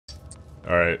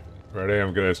Alright, ready?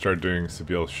 I'm gonna start doing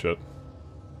Sabiel's shit.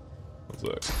 What's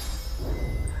that?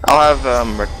 I'll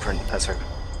have red print as her.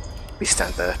 We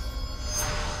stand there.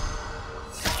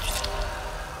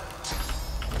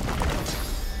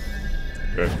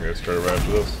 Okay, I'm gonna start right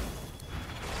after this.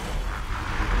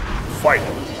 Fight!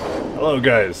 Hello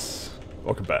guys,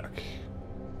 welcome back.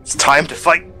 It's time to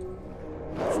fight!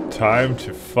 Time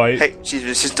to fight. Hey, she's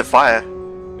just a fire.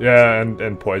 Yeah,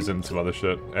 and poison and some other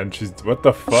shit. And she's, what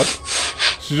the fuck?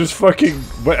 She just fucking,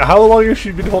 wait, how long has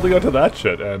she been holding on to that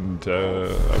shit? And,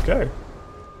 okay.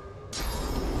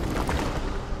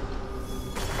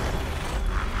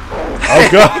 Oh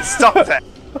god! Stop that!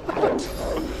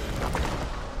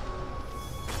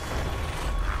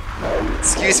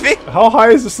 Excuse me? How high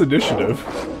is this initiative?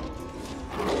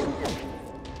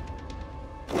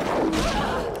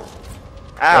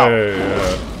 Ow.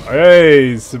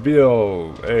 Hey,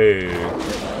 Sabiel. Hey.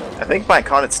 I think my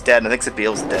Conet's dead, and I think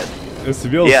Sabiel's dead.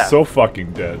 Sabiel's so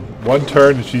fucking dead. One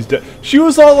turn and she's dead. She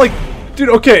was all like, dude,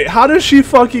 okay, how does she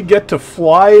fucking get to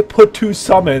fly, put 2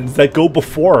 summons that go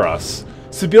before us?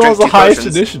 Sabiel has the highest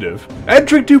initiative. And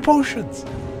drink 2 potions.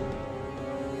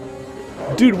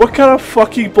 Dude, what kind of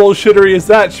fucking bullshittery is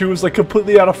that? She was like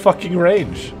completely out of fucking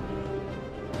range.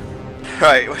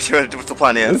 Right, what's the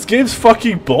plan here? This game's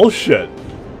fucking bullshit.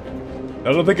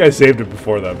 I don't think I saved it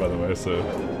before that, by the way, so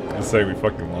I'm just saying we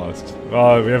fucking lost.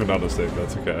 We have an auto-save,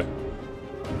 that's okay.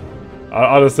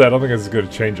 Honestly, I don't think it's going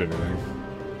to change anything.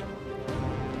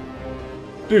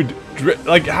 Dude,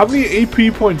 like, how many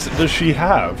AP points does she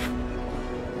have?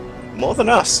 More than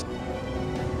us.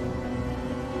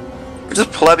 We're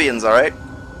just plebeians, alright?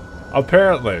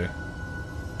 Apparently.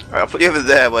 Alright, I'll put you over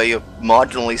there where you're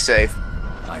marginally safe.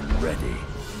 I'm ready.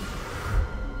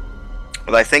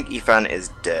 But I think Ethan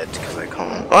is dead, because I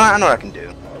can't... Well, I know what I can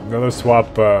do. Another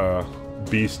swap,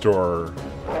 Beast or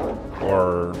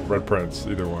Red Prince,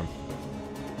 either one.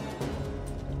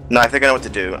 No, I think I know what to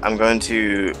do. I'm going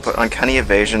to put Uncanny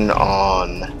Evasion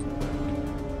on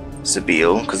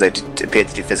Sabiel, because they appear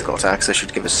to do physical attacks, so I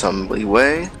should give us some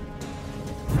leeway.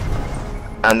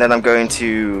 And then I'm going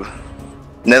to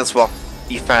nether swap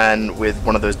Ethan with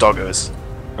one of those doggos.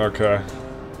 Okay.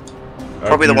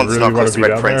 Probably the one that's really not close to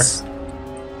Red Prince.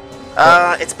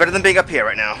 It's better than being up here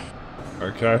right now.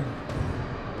 Okay.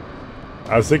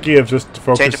 I was thinking of just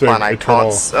focusing. Change of plan, I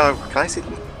can't. Oh, can I see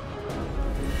them?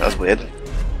 That was weird.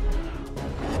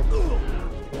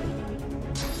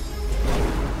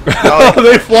 Oh,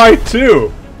 they fly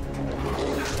too!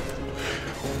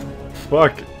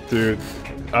 Fuck, dude.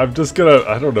 I'm just gonna.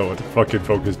 I don't know what to fucking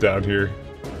focus down here.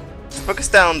 Focus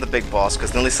down the big boss,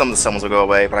 because then at least some of the summons will go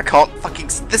away, but I can't fucking...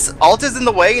 This alt is in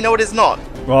the way? No, it is not.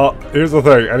 Well, here's the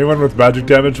thing. Anyone with magic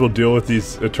damage will deal with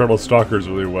these Eternal Stalkers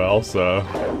really well, so...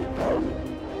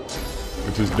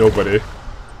 Which is nobody.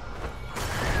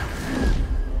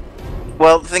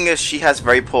 Well, the thing is, she has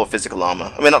very poor physical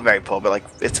armor. I mean, not very poor, but like,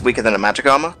 it's weaker than a magic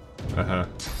armor. Uh-huh.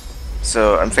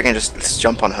 So, I'm thinking just, let's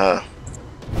jump on her.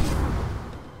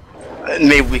 And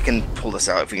maybe we can pull this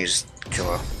out if we can just kill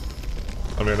her.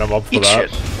 I mean, I'm up for Eat that.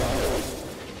 shit.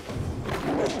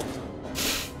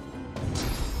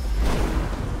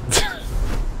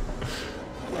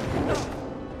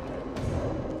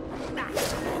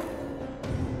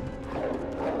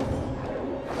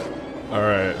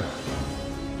 Alright.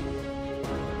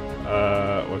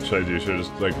 What should I do? Should I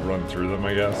just, like, run through them,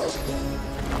 I guess?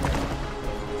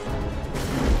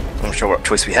 I'm not sure what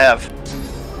choice we have.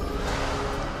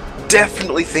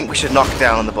 Definitely think we should knock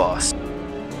down the boss.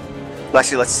 Well,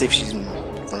 actually, let's see if she's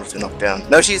knocked down.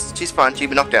 No, she's fine. She'll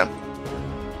be knocked down.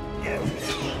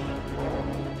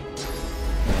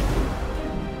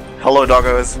 Hello,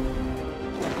 doggos.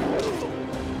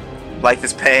 Life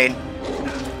is pain.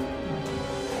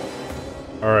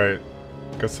 Alright.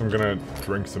 Guess I'm gonna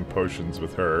drink some potions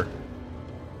with her.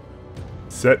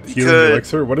 Set healing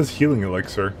elixir? What is healing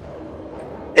elixir?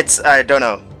 It's, I don't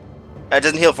know. It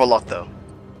doesn't heal for a lot, though.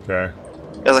 Okay.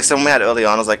 It was like someone we had early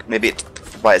on. I was like, maybe it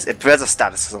provides a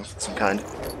status of some kind.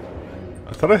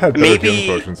 I thought I had better healing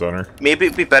potions on her. Maybe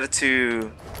it'd be better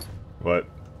to... What?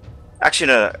 Actually,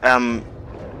 no.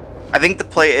 I think the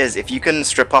play is, if you can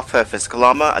strip off her physical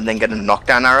armor and then get a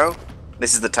knockdown arrow,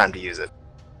 this is the time to use it.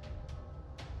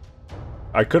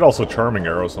 I could also charming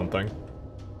arrow something.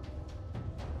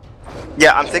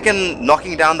 Yeah, I'm thinking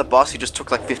knocking down the boss who just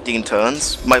took like 15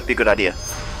 turns might be a good idea.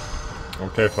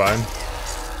 Okay, fine.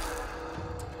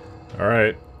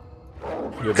 Alright.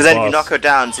 Because then if you knock her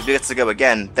down, so if she gets to go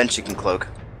again, then she can cloak.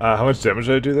 How much damage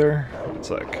did I do there? It's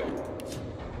like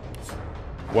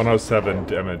 107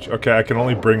 damage. Okay, I can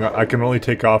only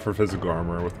take off her physical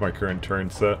armor with my current turn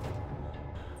set.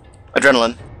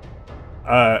 Adrenaline.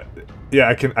 Yeah,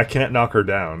 I can't knock her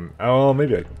down. Oh,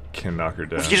 maybe I can knock her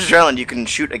down. If you use adrenaline, you can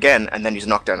shoot again and then use a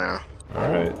knockdown arrow.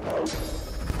 Alright.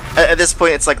 At this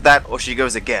point, it's like that, or she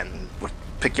goes again.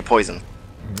 Pick your poison.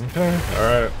 Okay,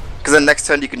 alright. Because then next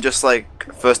turn you can just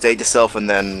like first aid yourself and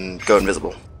then go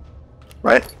invisible.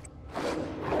 Right?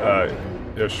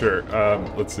 Yeah, sure.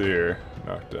 Let's see here.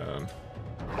 Knockdown.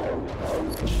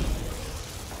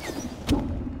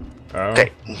 Oh.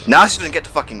 Okay, now she doesn't get to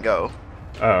fucking go.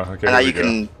 Oh, okay. And now you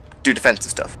can do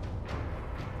defensive stuff.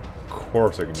 Of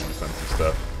course I can do defensive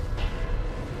stuff.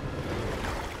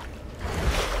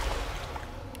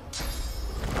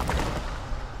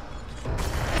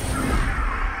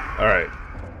 Alright.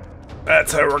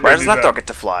 That's how we're gonna do that. Why does that dog get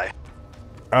to fly?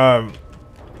 I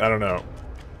don't know.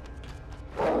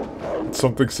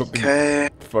 Something. Okay.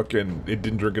 Fucking, it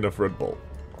didn't drink enough Red Bull.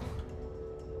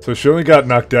 So she only got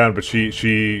knocked down, but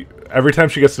she every time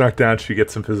she gets knocked down, she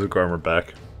gets some physical armor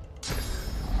back.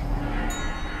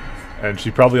 And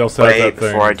she probably also has that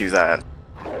thing. Before I do that.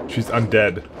 She's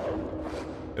undead.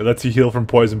 It lets you heal from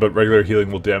poison, but regular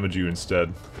healing will damage you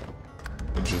instead.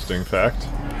 Interesting fact.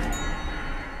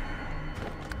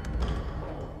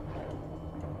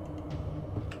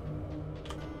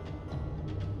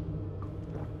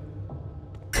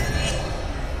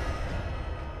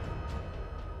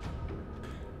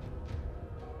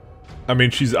 I mean,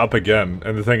 she's up again,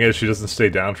 and the thing is, she doesn't stay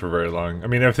down for very long. I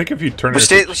mean, I think if you turn her...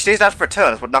 She stays down for a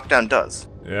turn, that's what knockdown does.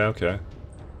 Yeah, okay.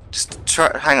 Just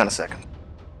try... hang on a second.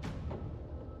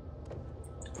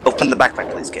 Open the backpack,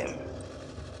 please, game.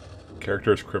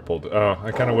 Character is crippled. Oh,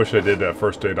 I kind of wish I did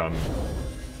first aid on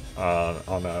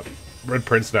Red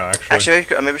Prince now, actually. Actually,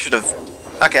 maybe I should have...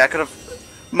 Okay, I could have...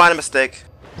 Minor mistake.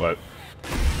 What?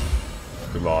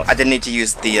 We lost. I didn't need to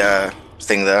use the,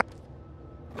 thing there.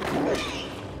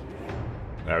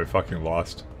 Yeah, we fucking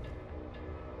lost.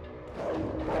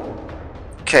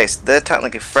 Okay, so they're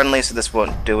technically friendly, so this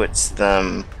won't do it.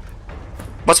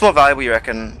 What's more valuable, you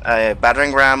reckon? A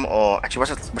battering ram, or... Actually,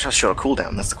 what's a shorter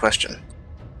cooldown? That's the question.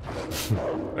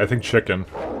 I think chicken.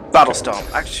 Battle Stomp.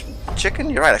 Actually, chicken?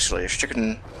 You're right, actually.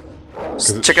 Chicken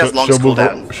has longest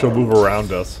cooldown. She'll move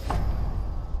around us.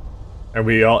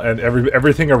 And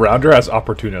everything around her has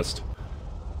opportunist.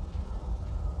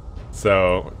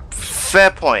 So...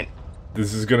 Fair point.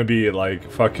 This is gonna be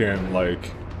like fucking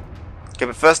like. Okay,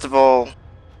 but first of all,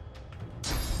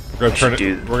 we're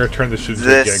gonna turn this shit into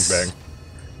a gangbang.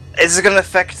 Is it gonna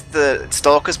affect the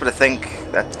stalkers? But I think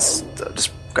that's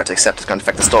just got to accept it's gonna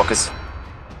affect the stalkers.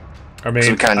 I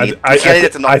mean, we kind of need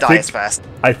it to not die as fast.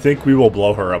 I think we will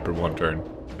blow her up in one turn.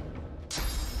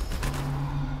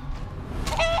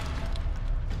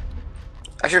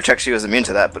 I should have checked she was immune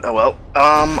to that, but oh well.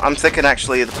 I'm thinking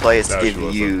actually the play is to give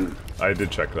you. I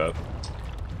did check that.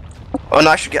 Oh no,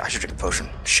 I should drink a potion.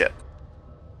 Shit.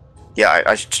 Yeah,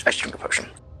 I should drink a potion.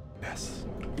 Yes.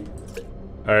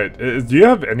 Alright, do you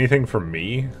have anything for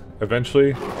me,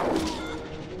 eventually?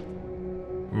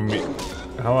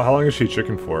 How long is she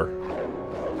chicken for?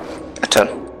 A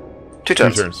turn. Two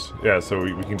turns. 2 turns. Yeah, so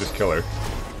we can just kill her.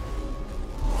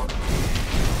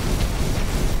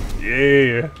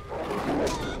 Yeah.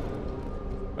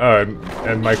 Oh,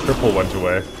 and my cripple went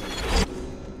away.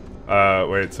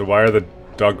 Wait, so why are the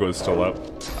doggos still up?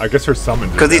 I guess her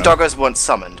summoned. Because these doggos weren't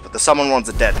summoned, but the summoned ones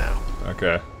are dead now.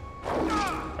 Okay.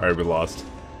 Alright, we lost.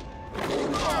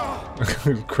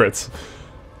 Crits.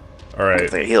 Alright.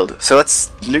 They're healed. So let's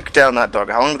nuke down that dog.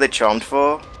 How long are they charmed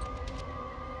for?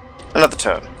 Another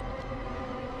turn.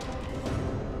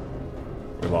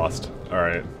 We lost.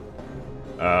 Alright.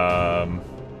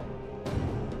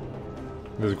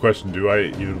 There's a question, do I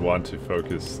even want to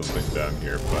focus something down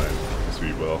here? Fine. I guess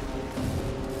we will.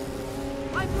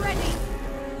 I'm ready.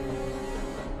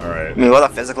 Alright. I mean, well,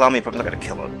 that physical army, you're probably not going to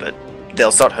kill them, but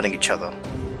they'll start hurting each other.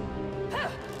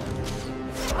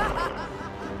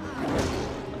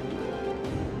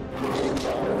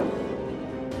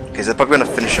 Okay, so they're probably going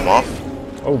to finish him off.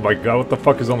 Oh my god, what the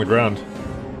fuck is on the ground?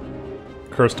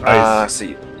 Cursed ice. So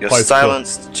you're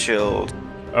silenced, chilled.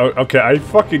 Oh, okay, I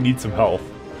fucking need some health.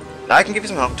 I can give you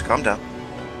some help to calm down.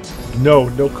 No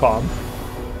calm.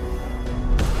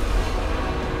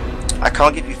 I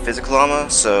can't give you physical armor,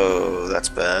 so that's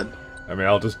bad. I mean,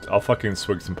 I'll fucking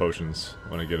swig some potions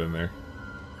when I get in there.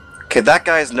 Okay, that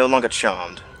guy is no longer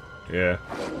charmed. Yeah.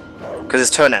 Because his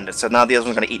turn ended, so now the other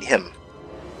one's gonna eat him.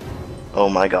 Oh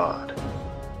my god.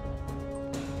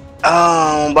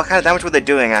 Oh, what kind of damage were they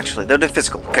doing, actually? They're doing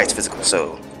physical. Okay, it's physical,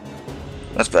 so...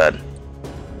 That's bad.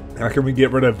 How can we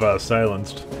get rid of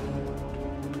silenced?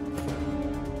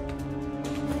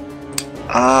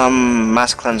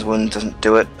 Mass Cleanse Wound doesn't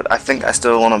do it, but I think I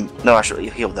still want to... No, actually,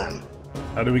 you heal them.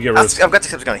 How do we get rid of... I've got to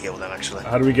see if it's gonna heal them, actually.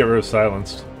 How do we get rid of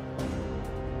silenced?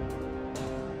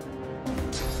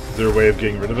 Is there a way of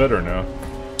getting rid of it, or no?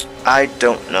 I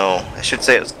don't know. I should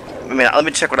say it was... I mean, let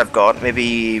me check what I've got.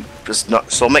 Maybe just not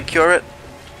soulmate cure it?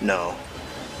 No.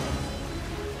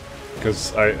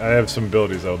 Because I have some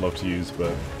abilities I would love to use,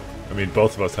 but... I mean,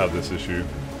 both of us have this issue.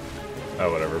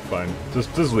 Oh, whatever, fine.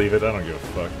 Just leave it, I don't give a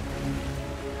fuck.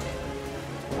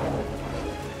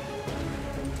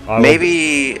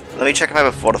 Maybe... Let me check if I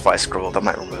have a Fortify Scroll. That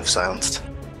might remove silenced.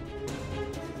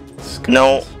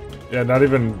 No. Yeah, not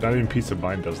even Peace of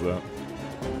Mind does that.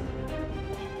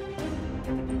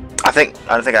 I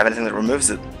don't think I have anything that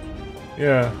removes it.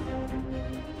 Yeah.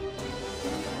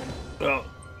 I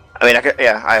mean,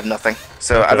 I have nothing.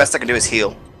 So the best I can do is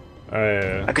heal.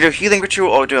 I could do a healing ritual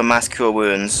or do a mass cure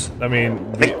wounds. I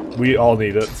mean, we all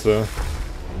need it, so...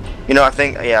 You know, I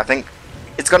think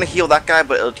it's gonna heal that guy,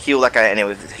 but it'll heal that guy anyway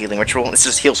with the healing ritual. It's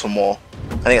just heals for more.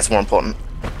 I think that's more important.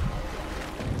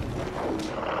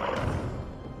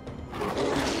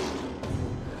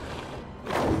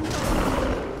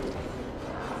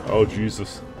 Oh,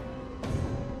 Jesus.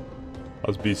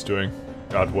 How's Beast doing?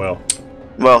 God, well.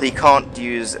 Well, he can't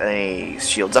use a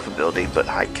shields up ability, but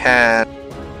I can...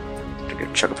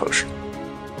 Chug a potion.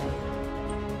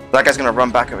 That guy's gonna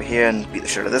run back over here and beat the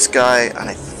shit out of this guy, and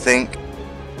I think...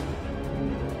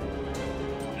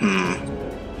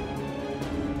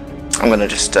 I'm gonna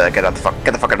just get the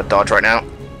fuck out of dodge right now.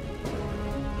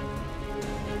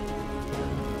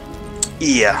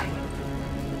 Yeah.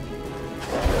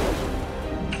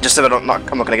 Just so I'm not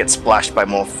gonna get splashed by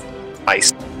more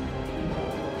ice.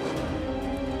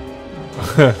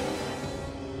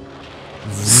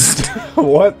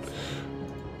 What?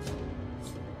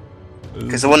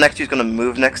 Because the one next to you is gonna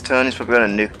move next turn. He's probably gonna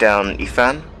nuke down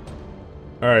Ethan.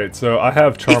 Alright, so I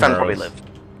have charm Ethan arrows. probably lived.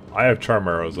 I have charm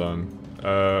arrows on.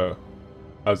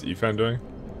 How's Ethan doing?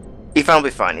 Ethan will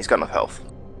be fine. He's got enough health.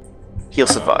 He'll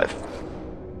survive.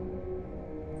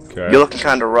 Okay. You're looking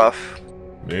kind of rough.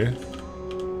 Me?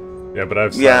 Yeah, but I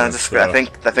have Yeah, silence, just, so. I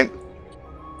think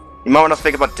you might want to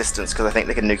think about distance because I think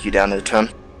they can nuke you down in a turn.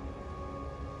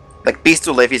 Like Beast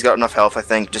will live. He's got enough health. I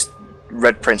think. Just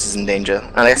Red Prince is in danger,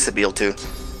 and I guess Sabine too.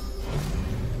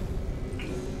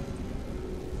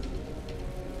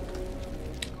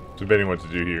 Debating what to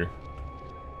do here.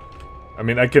 I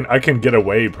mean, I can get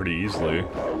away pretty easily.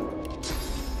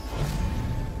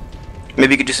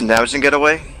 Maybe you could do some damage and get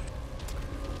away.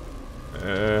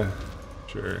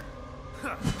 Sure.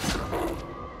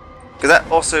 Because that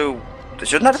also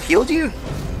shouldn't that have healed you?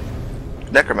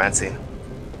 Necromancy.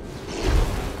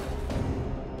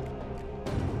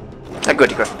 Oh,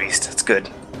 good, you got the beast. That's good.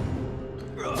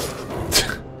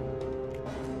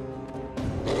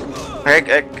 I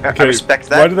respect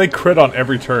that. Why do they crit on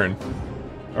every turn?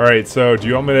 All right, so do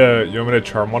you want me to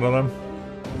charm one of them?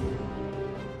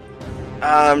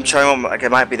 Charm. Like, it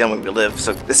might be the one we live.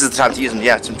 So this is the time to use them.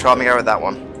 Yeah, some charming arrow with that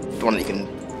one. The one that you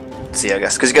can see, I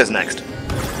guess, because he goes next.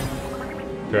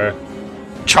 Okay.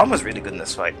 Charm was really good in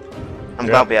this fight. I'm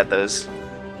glad we had those.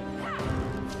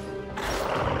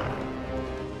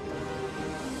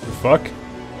 The fuck?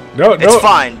 No, no. It's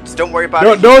fine. Just don't worry about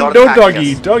it. No,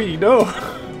 doggy, doggy, no.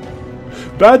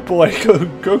 Bad boy,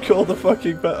 go kill the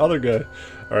fucking other guy.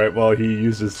 All right, well he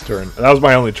used his turn. That was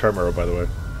my only charm arrow, by the way.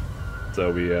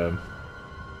 So we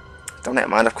Don't it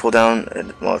mind have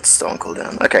cooldown? Well, it's still on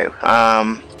cooldown. Okay.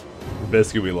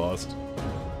 Basically, we lost.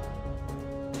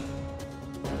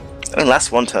 It only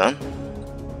lasts one turn.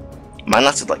 Mine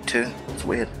lasted like 2. It's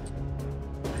weird.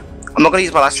 I'm not gonna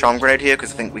use my last charm grenade here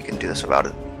because I think we can do this without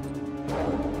it.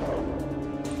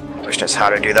 Question is how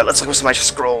to do that. Let's look at some of my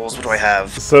scrolls. What do I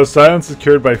have? So silence is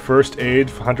cured by first aid,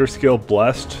 hunter skill,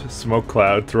 blessed, smoke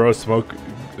cloud, throw a smoke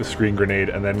screen grenade,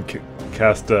 and then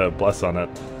cast bless on it.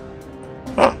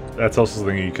 Huh. That's also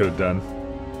something you could have done.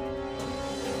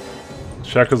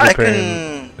 Shackles of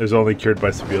Pain is only cured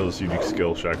by Sabiel's unique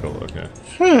skill, Shackle. Okay.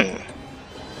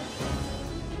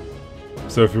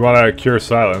 So if you want to cure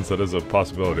silence, that is a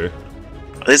possibility.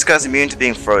 Are these guys immune to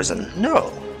being frozen?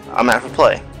 No. I'm out for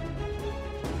play.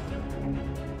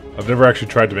 I've never actually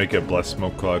tried to make it bless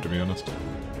smoke cloud, to be honest.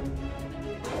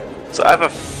 So I have a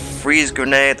freeze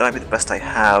grenade. That might be the best I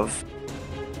have.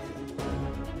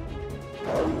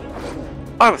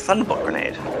 Oh, I have a thunderbolt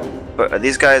grenade. But are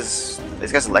these guys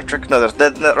electric? No,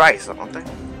 they're ice, aren't they?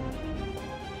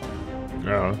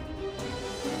 Yeah.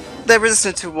 They're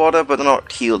resistant to water, but they're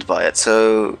not healed by it,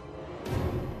 so...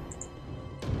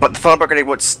 But the thunderbolt grenade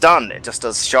won't stun, it just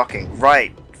does shocking.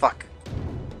 Right, fuck.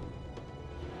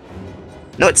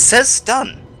 No, it says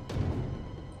stun.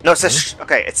 No, it says...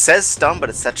 Okay, it says stun, but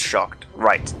it says shocked.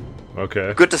 Right.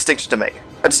 Okay. Good distinction to make.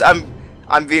 I'm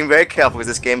I'm being very careful because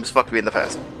this game has fucked me in the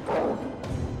past.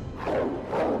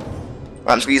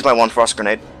 I'm just gonna use my one frost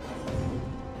grenade.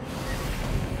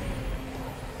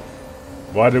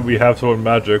 Why did we have to own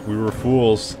magic? We were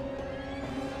fools.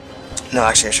 No,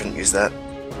 actually, I shouldn't use that.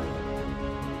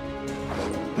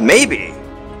 Maybe.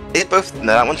 It both. No,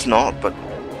 that one's not. But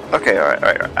okay, all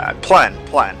right. Plan.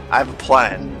 I have a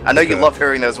plan. I know you love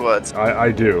hearing those words. I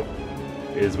do.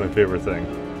 It is my favorite thing.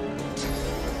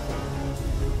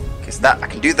 Okay, so that I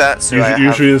can do that. So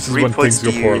usually this is when things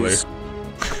go poorly.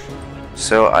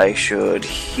 So I should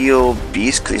heal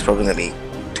Beast because he's probably gonna be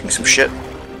doing some shit.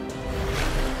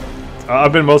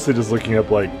 I've been mostly just looking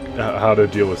up like how to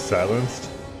deal with silenced.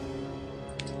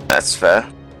 That's fair.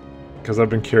 Because I've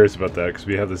been curious about that, because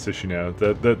we have this issue now.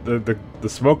 The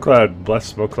smoke cloud, blessed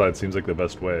smoke cloud seems like the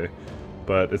best way.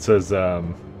 But it says,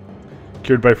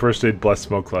 cured by first aid, blessed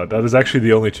smoke cloud. That is actually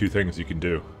the only two things you can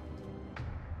do.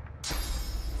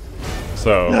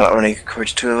 So... No, that only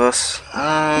covers two of us.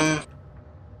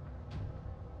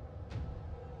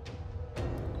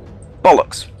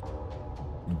 Bollocks.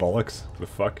 Bollocks? The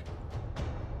fuck?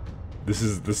 This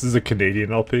is a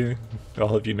Canadian LP, I'll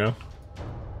have you know.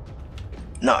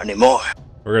 Not anymore.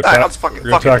 We're gonna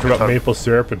talk about maple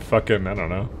syrup and fucking, I don't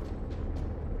know.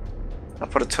 I'll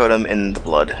put a totem in the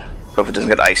blood. Hope it doesn't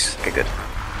get ice. Okay, good.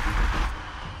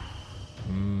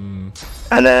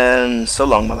 And then, so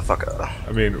long, motherfucker.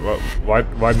 I mean,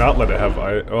 why not let it have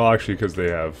ice? Well, actually, because they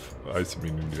have ice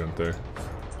immunity, don't they?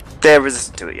 They're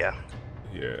resistant to it, yeah.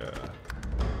 Yeah.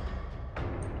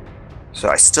 So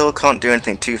I still can't do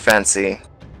anything too fancy.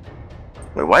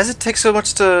 Wait, why does it take so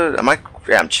much to...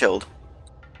 Yeah, I'm chilled.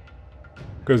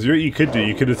 Because you could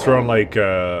have thrown like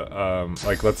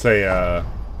let's say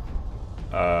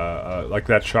like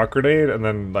that shock grenade, and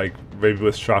then like maybe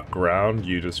with shock ground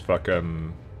you just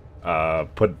fucking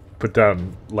put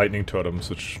down lightning totems,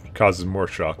 which causes more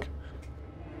shock.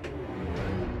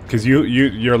 Because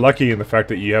you're lucky in the fact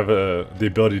that you have the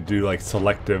ability to do like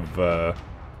selective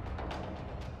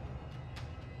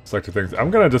things.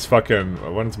 I'm gonna just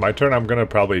fucking, when it's my turn, I'm gonna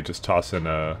probably just toss in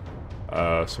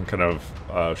some kind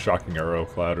of shocking arrow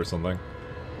cloud or something.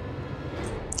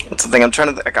 That's the thing, I'm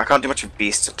trying to... I can't do much with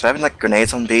Beast. Do I have like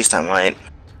grenades on Beast? I might.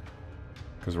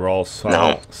 Because we're all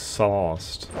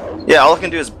sauced. Yeah, all I can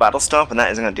do is Battle Stomp, and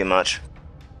that isn't going to do much.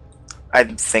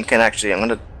 I'm thinking, actually, I'm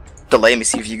going to delay me,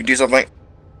 see if you can do something.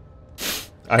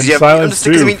 I'm silenced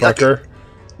too, fucker.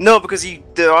 No, because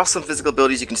there are some physical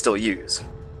abilities you can still use.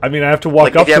 I mean, I have to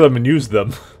walk up to them and use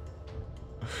them.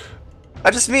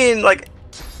 I just mean, like...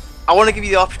 I want to give you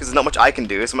the option because there's not much I can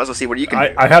do, so I might as well see what you can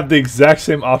do. I have the exact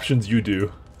same options you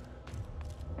do.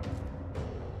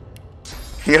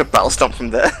 You're gonna battle stomp from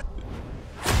there?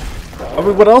 I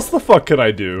mean, what else the fuck can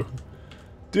I do?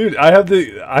 Dude, I have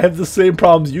the same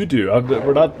problems you do.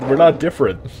 We're not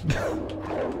different.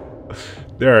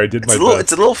 There, I did my best.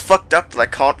 It's a little fucked up that I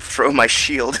can't throw my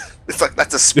shield. It's like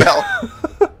that's a spell.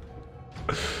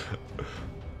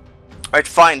 Alright,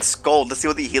 fine, Scold. Let's see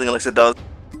what the healing elixir does.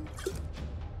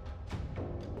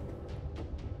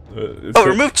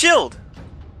 Remove chilled!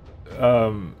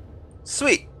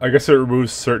 Sweet. I guess it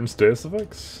removes certain status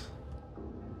effects?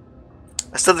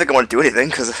 I still think I want to do anything,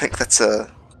 because I think that's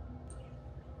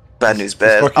bad news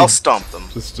bad. I'll stomp them.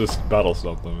 Just battle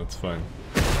stomp them, it's fine.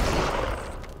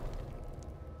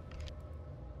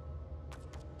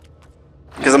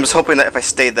 Because I'm just hoping that if I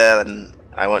stay there, then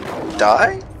I won't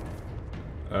die?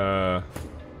 Alright,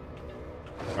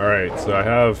 so I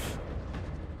have...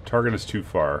 Target is too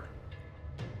far.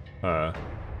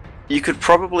 You could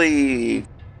probably...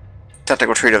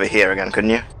 Tactical retreat over here again, couldn't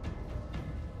you?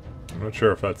 I'm not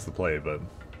sure if that's the play, but...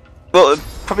 Well, it'd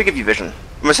probably give you vision.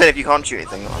 I'm just saying if you can't shoot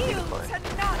anything, that'll be the play.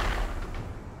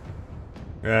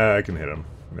 Yeah, I can hit him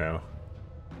now.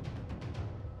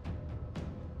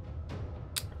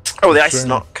 Oh, the ice is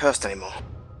not cursed anymore.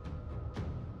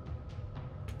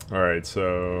 Alright,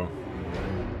 so...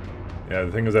 Yeah,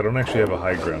 the thing is I don't actually have a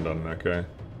high ground on that guy.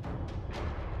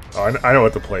 Oh, I know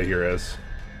what the play here is.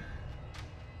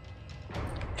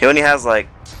 He only has, like...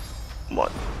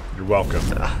 What? You're welcome.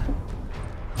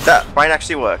 That might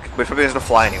actually work. We're probably going to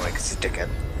fly anyway, because he's a dickhead.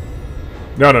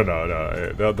 No.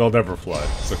 They'll never fly.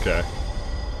 It's okay.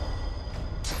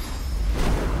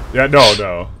 Yeah,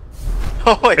 no.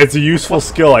 Oh, wait. It's a useful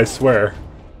skill, I swear.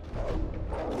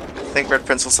 I think Red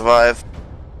Prince will survive.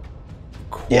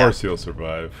 Of course he'll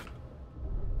survive.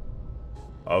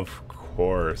 Of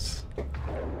course.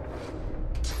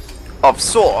 Of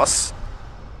source?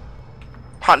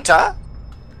 Hunter?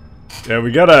 Yeah,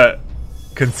 we gotta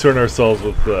concern ourselves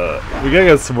with we gotta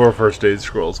get some more first aid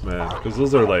scrolls, man, because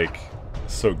those are like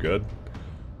so good.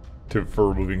 for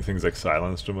removing things like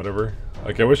silenced and whatever.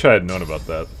 Like, I wish I had known about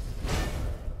that.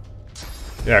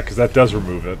 Yeah, because that does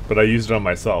remove it, but I used it on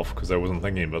myself because I wasn't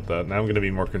thinking about that. Now I'm going to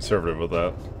be more conservative with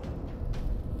that.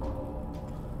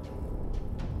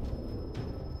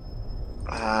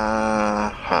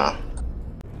 Huh.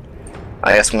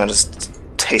 I guess I'm gonna just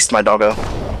taste my doggo.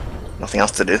 Nothing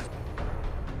else to do. I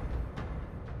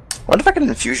wonder if I can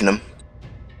infusion him.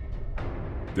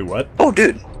 Do what? Oh,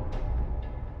 dude.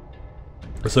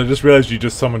 So I just realized you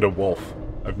just summoned a wolf.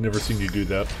 I've never seen you do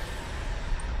that.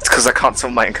 It's because I can't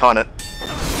summon my incarnate.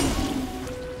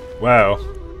 Wow.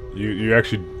 You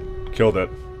actually killed it.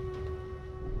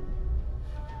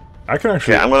 I can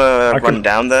actually... Yeah, I'm gonna run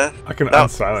down there. I can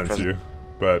unsilence you,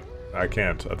 but I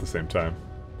can't at the same time.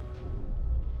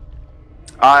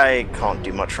 I can't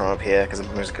do much from up here because I'm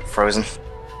going to get frozen.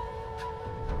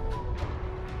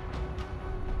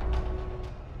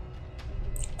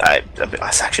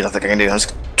 That's actually nothing I can do. I'm just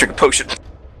gonna drink a potion.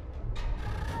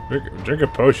 Drink a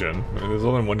potion? I mean, there's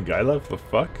only one guy left? The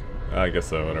fuck? I guess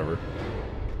so, whatever.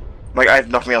 Like, I have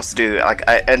nothing else to do. Like,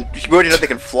 and you already know they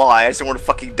can fly. I just don't want to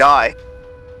fucking die.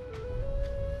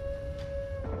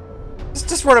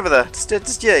 Just run over there.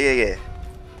 Yeah.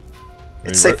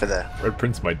 It's safer there. Red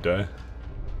Prince might die.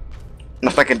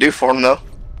 Nothing I can do for him, though.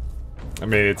 I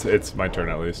mean, it's my turn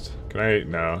at least. Can I?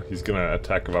 No, he's gonna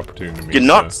attack of opportunity to me. You're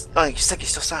not. So. Oh, you said you're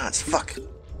still silenced. Fuck.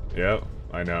 Yeah,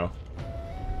 I know.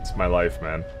 It's my life,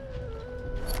 man.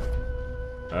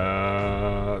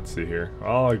 Let's see here.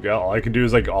 All I can do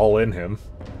is like all in him.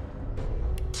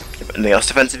 Anything else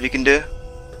defensive you can do?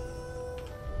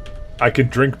 I can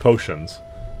drink potions,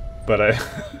 but I. Do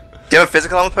you have a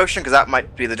physical armor potion? Because that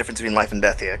might be the difference between life and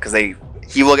death here. Because he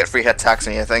will get free hit attacks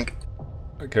on you, I think.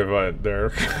 Okay, but there.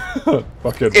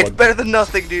 Fucking. It's better than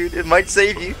nothing, dude. It might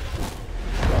save you.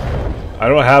 I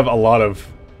don't have a lot of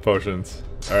potions.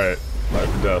 All right,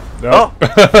 life and death. No. Oh.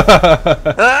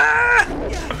 Ah!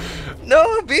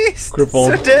 No, beast.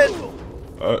 Crippled. So dead.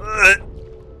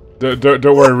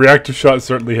 Don't worry. Reactive shot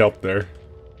certainly helped there.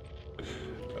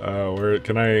 Where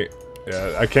can I?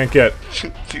 Yeah, I can't get.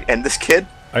 You end this kid?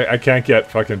 I can't get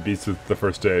fucking beasts with the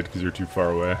first aid because you're too far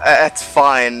away. That's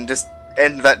fine. Just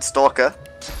end that stalker.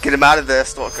 Get him out of there,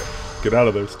 stalker. Get out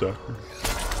of there, stalker.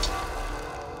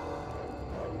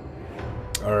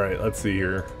 Alright, let's see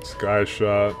here. Sky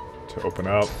shot to open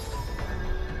up.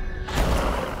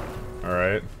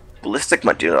 Alright. Ballistic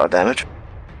might do a lot of damage.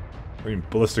 I mean,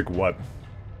 ballistic what?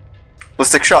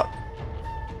 Ballistic shot.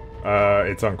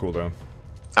 It's on cooldown.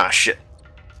 Ah, shit.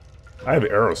 I have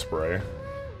arrow spray,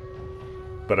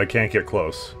 but I can't get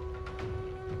close.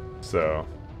 So.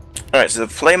 Alright, so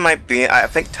the play might be, I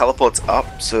think teleport's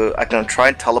up, so I'm gonna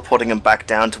try teleporting him back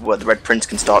down to where the Red Prince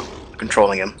can start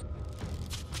controlling him.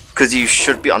 Because you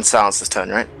should be unsilenced this turn,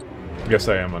 right? Yes,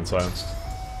 I am unsilenced.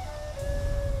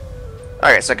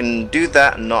 Alright, so I can do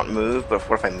that and not move, but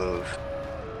what if I move?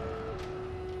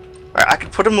 Alright, I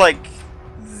could put him like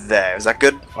there, is that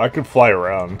good? I could fly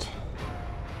around.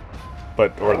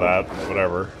 But, or that,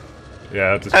 whatever.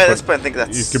 Yeah, just I think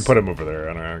that's... You can put him over there,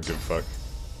 I don't give a fuck.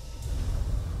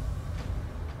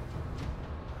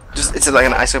 Just, it's like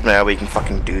an ice open area where you can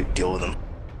fucking deal with them.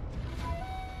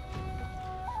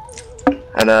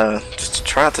 And just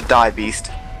try not to die,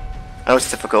 beast. I know it's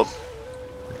difficult.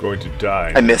 You're going to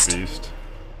die, I missed. beast.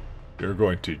 You're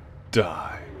going to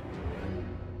die.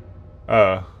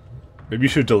 Maybe you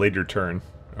should have delayed your turn.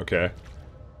 Okay.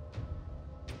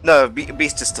 No,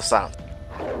 beast is still silent.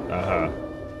 Uh-huh.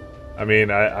 I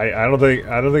mean, I don't think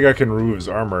I can remove his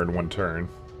armor in one turn.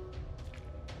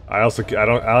 I also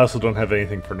don't have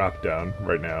anything for knockdown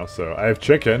right now, so I have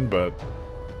chicken, but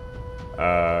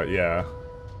yeah.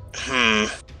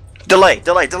 Delay.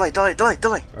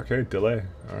 Okay, delay.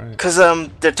 All right. Cause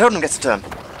the totem gets a turn.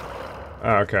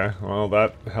 Oh, okay. Well,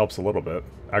 that helps a little bit.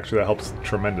 Actually, that helps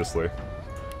tremendously.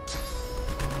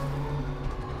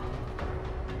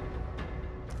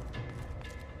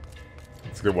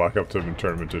 Let's go walk up to him and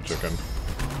turn him into a chicken.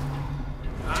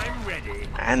 I'm ready.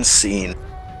 And scene.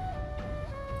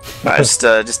 Just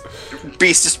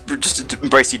beast, just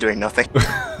embrace you doing nothing.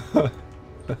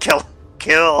 Kill.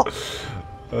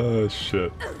 Oh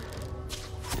shit.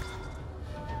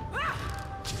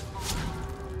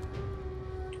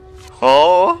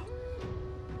 Oh.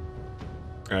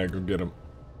 Alright, go get him.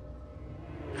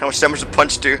 How much damage does the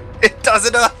punch do? It does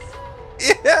enough.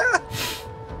 Yeah.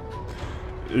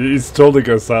 He's totally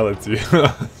gonna silence you.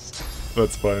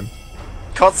 That's fine.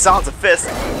 Can't silence a fist.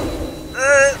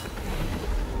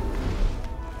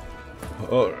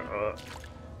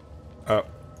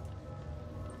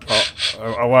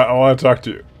 I want to talk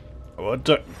to you. I want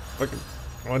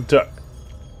to.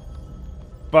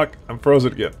 Fuck, I'm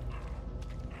frozen again.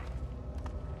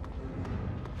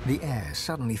 The air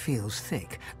suddenly feels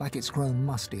thick, like it's grown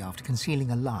musty after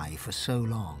concealing a lie for so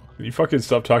long. Can you fucking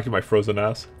stop talking to my frozen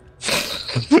ass?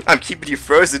 I'm keeping you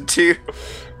frozen too.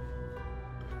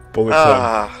 Bullet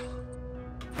time.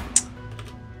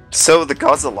 So the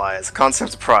gods are liars. Can't say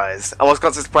I'm surprised. I almost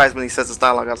got so surprised when he says this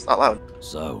dialogue out loud.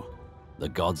 So, the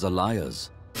gods are liars.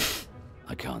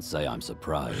 I can't say I'm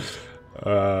surprised.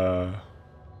 They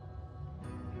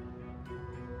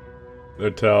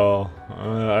tell.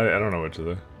 I don't know what to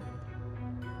do.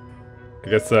 I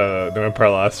guess no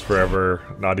empire lasts forever.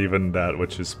 Not even that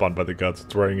which is spawned by the gods.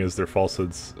 What's worrying is their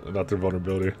falsehoods, not their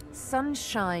vulnerability. Sun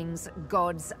shines,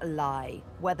 gods lie.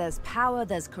 Where there's power,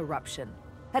 there's corruption.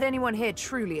 Had anyone here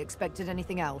truly expected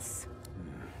anything else?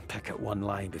 Pick at one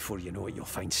lie before you know it, you'll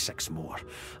find 6 more.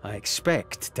 I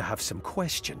expect to have some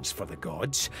questions for the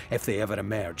gods if they ever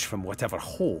emerge from whatever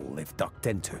hole they've ducked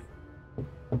into.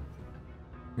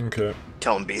 Okay.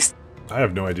 Tell him, Beast. I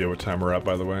have no idea what time we're at,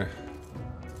 by the way.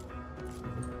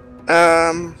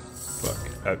 Fuck.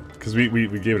 Because we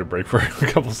gave it a break for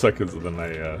a couple seconds, and then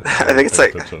I think it's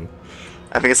like attention.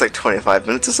 I think it's like 25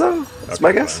 minutes or so. That's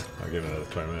my guess. Fine. I'll give it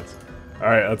another 20 minutes.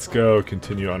 Alright, let's go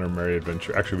continue on our merry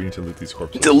adventure. Actually, we need to loot these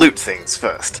corpses. To loot things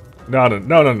first. No.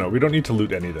 We don't need to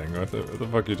loot anything. What the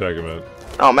fuck are you talking about?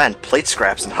 Oh man, plate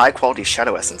scraps and high quality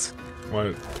shadow essence.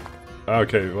 What?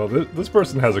 Okay, well, this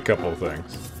person has a couple of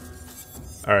things.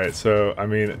 Alright, so, I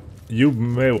mean, you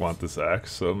may want this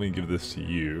axe, so let me give this to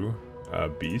you,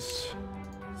 Beast.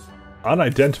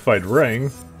 Unidentified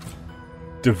ring.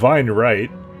 Divine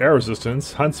Right. Air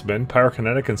Resistance. Huntsman.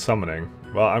 Pyrokinetic and Summoning.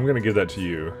 Well, I'm gonna give that to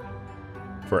you.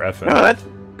 For FN. No,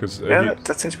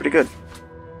 that seems pretty good.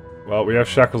 Well, we have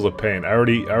Shackles of Pain. I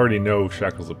already know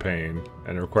Shackles of Pain,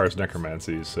 and it requires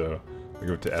Necromancy, so I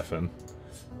give it to FN.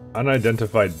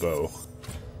 Unidentified Bow.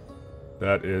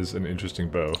 That is an interesting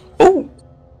bow. Oh!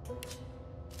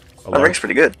 That ring's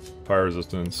pretty good. Fire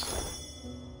resistance.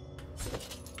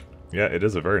 Yeah, it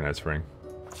is a very nice ring.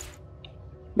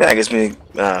 Yeah, it gives me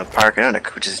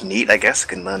pyrokinetic, which is neat, I guess. I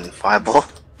can learn Fireball.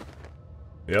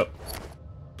 Yep.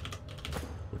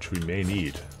 Which we may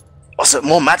need. Also,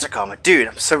 more magic armor. Dude,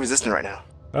 I'm so resistant right now.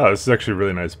 Oh, this is actually a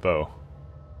really nice bow.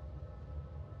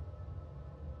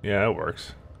 Yeah, it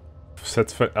works.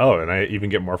 Oh, and I even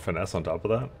get more finesse on top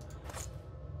of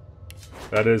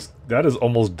that? That is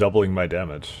almost doubling my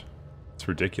damage. It's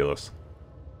ridiculous.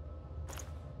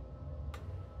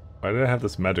 Why did I have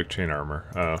this magic chain armor?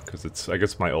 Oh, because it's, I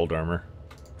guess, my old armor.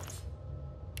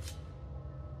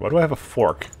 Why do I have a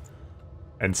fork?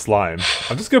 And slime.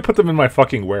 I'm just gonna put them in my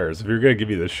fucking wares. If you're gonna give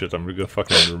me this shit, I'm gonna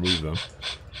fucking remove them.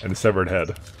 And a severed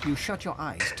head. You shut your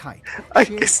eyes tight. I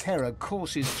Sheer guess... terror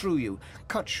courses through you,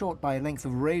 cut short by a length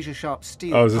of razor-sharp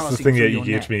steel. Oh, is this the thing that you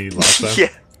gave me last time? Yeah.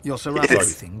 Your surrounding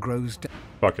everything grows down.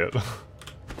 Fuck it. I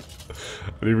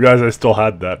didn't realize I still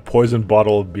had that. Poison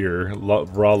bottle of beer.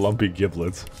 Raw lumpy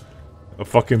giblets. A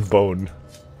fucking bone.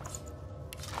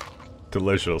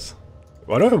 Delicious.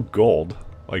 Why do I have gold?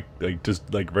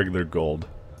 Just like regular gold.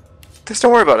 Just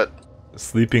don't worry about it.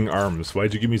 Sleeping arms.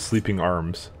 Why'd you give me sleeping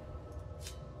arms?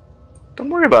 Don't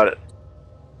worry about it.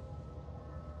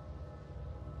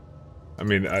 I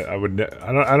mean, I would.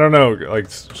 I don't know. Like,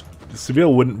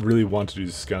 Sabine wouldn't really want to do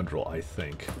scoundrel. I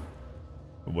think.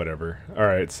 Whatever. All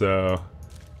right. So,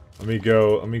 let me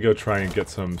go try and get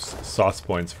some sauce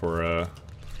points for.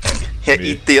 Yeah,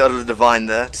 eat the other divine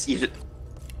there. Just eat it.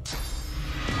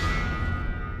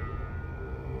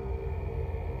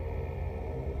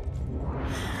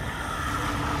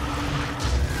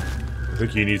 I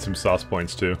think you need some sauce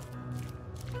points too.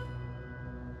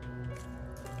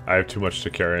 I have too much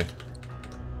to carry.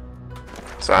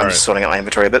 So I'm just sorting out my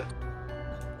inventory a bit.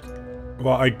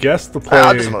 Well, I guess the play...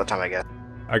 I'll do some other time, I guess.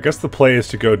 I guess the play is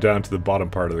to go down to the bottom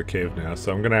part of the cave now,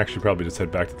 so I'm gonna actually probably just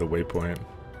head back to the waypoint.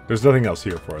 There's nothing else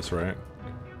here for us, right?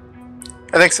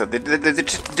 I think so.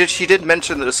 She did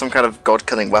mention that there's some kind of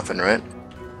god-killing weapon, right?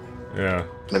 Yeah.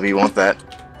 Maybe you want that.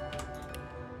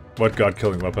 What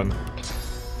god-killing weapon?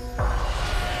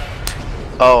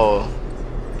 Oh.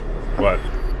 What?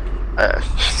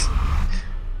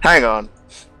 Hang on.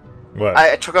 What?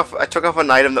 I took off an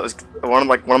item that was one of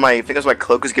my I think it was my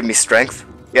cloak was giving me strength.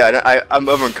 Yeah, I'm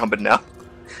over encumbered now.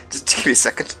 Just give me a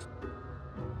second.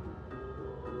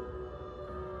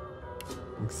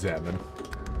 Examine.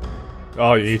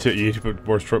 Oh, you need to put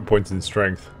more points in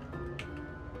strength.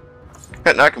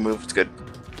 Yeah, now I can move. It's good.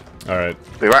 All right.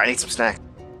 Be right. I need some snack.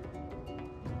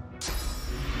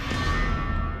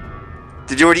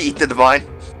 Did you already eat the divine?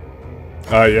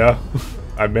 Yeah.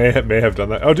 I may have done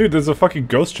that. Oh, dude, there's a fucking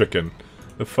ghost chicken.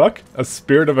 The fuck? A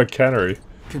spirit of a canary.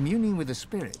 Communing with a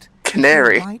spirit.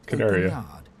 Canary. Right Canary.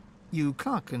 yard. You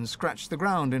cluck and scratch the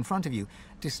ground in front of you,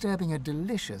 disturbing a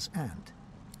delicious ant.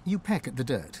 You peck at the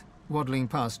dirt, waddling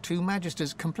past 2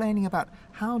 magisters complaining about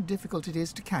how difficult it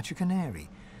is to catch a canary,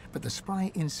 but the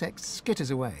spry insect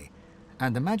skitters away,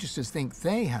 and the magisters think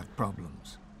they have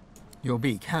problems. Your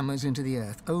beak hammers into the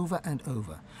earth over and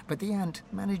over, but the ant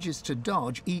manages to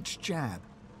dodge each jab.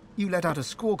 You let out a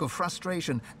squawk of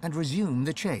frustration and resume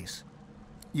the chase.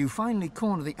 You finally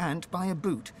corner the ant by a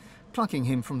boot, plucking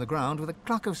him from the ground with a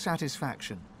cluck of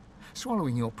satisfaction.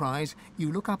 Swallowing your prize,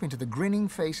 you look up into the grinning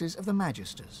faces of the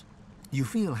magisters. You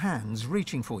feel hands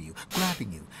reaching for you,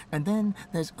 grabbing you, and then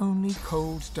there's only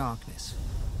cold darkness.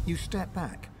 You step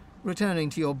back, returning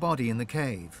to your body in the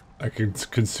cave. I can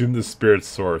consume the spirit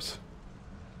source.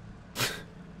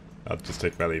 I'll just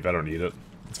take my leave. I don't need it.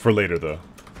 It's for later, though.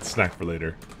 Snack for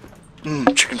later.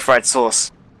 Chicken fried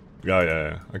sauce.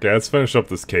 Yeah. Okay, let's finish up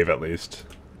this cave at least.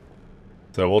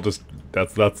 So we'll just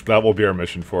that will be our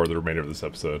mission for the remainder of this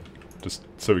episode, just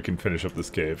so we can finish up this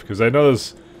cave. Because I know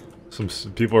there's some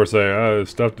people are saying, oh, there's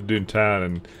stuff to do in town,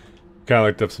 and kind of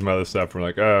looked up some other stuff. We're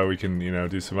like, oh, we can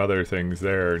do some other things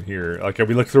there and here. Like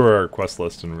we look through our quest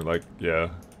list and we're like, yeah,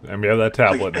 and we have that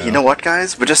tablet now. You know what,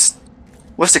 guys? We're just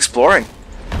exploring.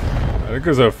 I think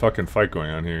there's a fucking fight going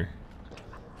on here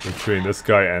between this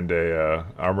guy and a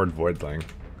armored voidling.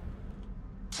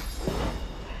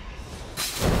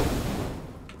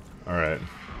 Alright.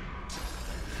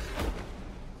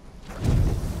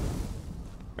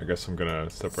 I guess I'm gonna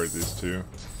separate these two.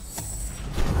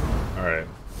 Alright.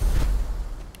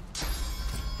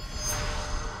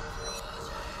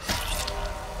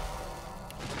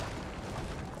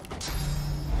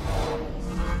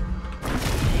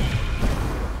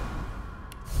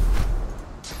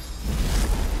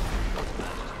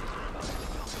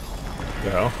 The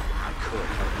hell?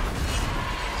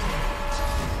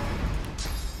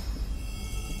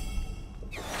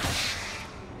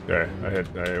 Okay, I hit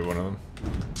one of them.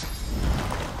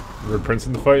 Red Prince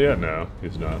in the fight yet? No,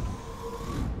 he's not.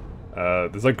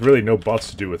 There's like really no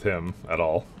buffs to do with him at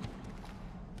all.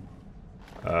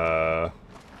 Yeah,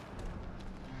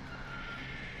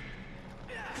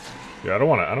 I don't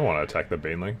want to attack the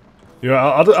Baneling.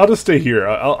 I'll just stay here.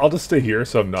 I'll just stay here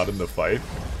so I'm not in the fight.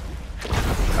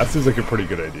 That seems like a pretty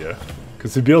good idea.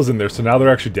 Because Sabiel's in there, so now they're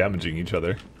actually damaging each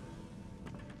other.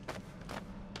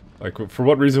 Like, for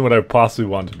what reason would I possibly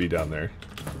want to be down there?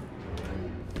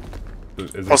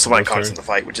 Also, my cards in the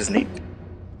fight, which is neat.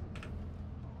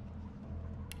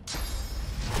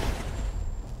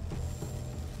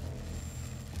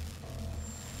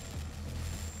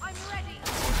 I'm ready.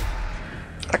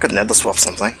 I could nether swap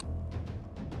something.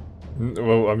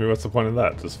 Well, I mean, what's the point of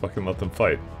that? Just fucking let them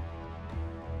fight.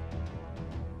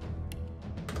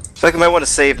 I feel like I might want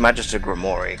to save Magister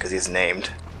Grimoire, because he's named.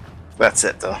 That's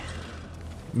it, though.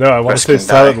 No, I want to say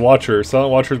Silent Watcher.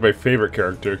 Silent Watcher is my favorite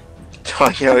character.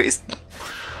 He's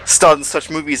starred in such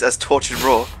movies as Tortured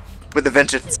Raw, with a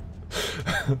vengeance.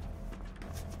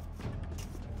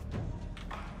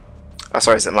 Oh,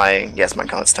 sorry, is it my... Yes, my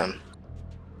card's 10.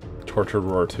 Tortured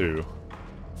Roar 2.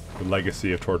 The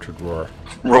Legacy of Tortured Roar.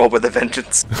 Raw with a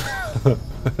vengeance.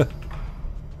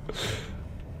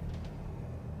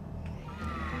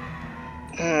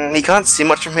 He can't see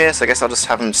much from here, so I guess I'll just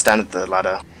have him stand at the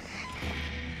ladder.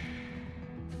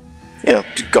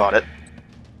 Got it.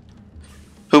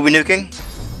 Who are we nuking?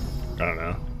 I don't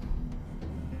know.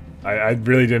 I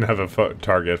really didn't have a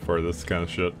target for this kind of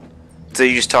shit. So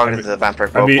you just targeted the vampire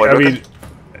boy?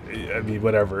 I mean,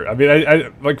 whatever. I mean,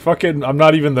 I like fucking. I'm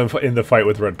not even in the fight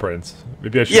with Red Prince.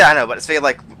 Maybe I should. Yeah, I know, but it's feel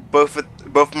like both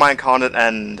my incarnate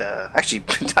and actually,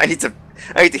 I need to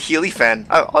Healy fan.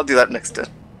 I'll do that next turn.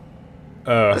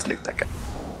 Just nuke that guy.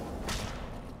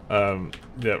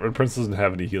 Yeah, Red Prince doesn't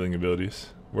have any healing abilities.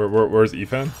 Where's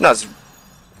Ethan? No,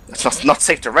 it's not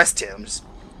safe to rest here. What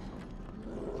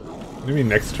do you mean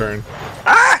next turn?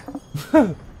 Ah!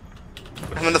 I'm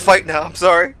in the fight now. I'm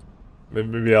sorry.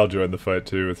 Maybe I'll join the fight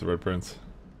too with the Red Prince.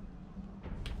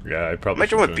 Yeah, I probably. I might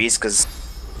join with Beast because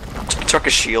chuck a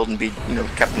shield and be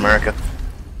Captain America.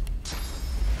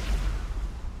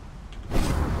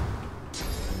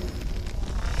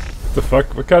 The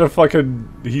fuck? What kind of fucking...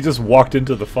 He just walked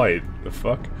into the fight. The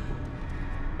fuck?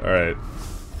 Alright.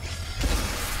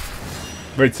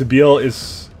 Wait, Sabiel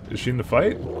is she in the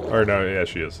fight? Or no, yeah,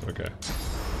 she is. Okay.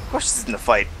 Of course she's in the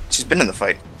fight. She's been in the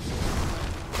fight.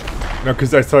 No,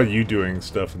 because I saw you doing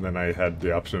stuff and then I had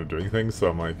the option of doing things, so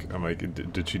I'm like,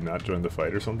 did she not join the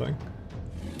fight or something?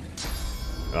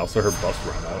 And also her buff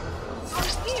ran out.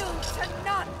 I'll yield to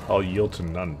none. I'll yield to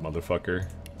none, motherfucker.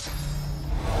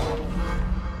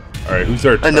 Alright, who's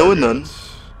our target? I know none.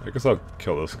 I guess I'll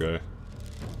kill this guy.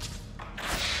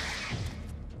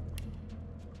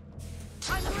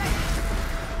 I'm ready.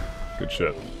 Good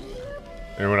shit.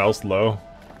 Anyone else low?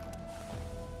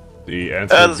 The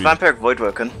answer There's Vampiric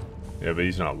Voidwoken. Yeah, but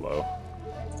he's not low.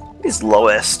 He's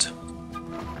lowest.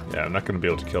 Yeah, I'm not gonna be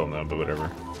able to kill him though, but whatever.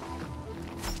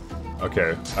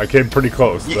 Okay, I came pretty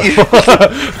close.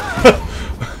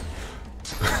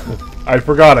 I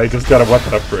forgot I just got a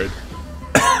weapon upgrade.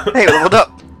 Hey, we leveled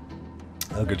up!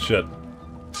 Oh, good shit.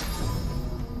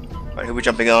 Alright, who are we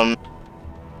jumping on?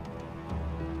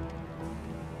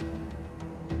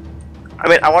 I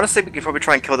mean, I want to say we could probably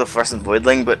try and kill the fluorescent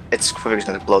voidling, but it's probably just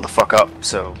gonna blow the fuck up,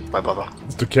 so why bother?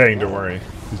 It's decaying, don't worry.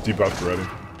 He's debuffed already.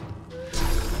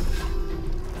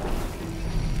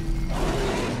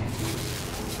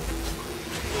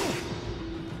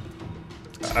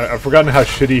 I've forgotten how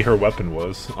shitty her weapon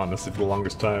was, honestly, for the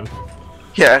longest time.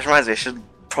 Yeah, it reminds me, I should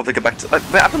probably go back to... Like,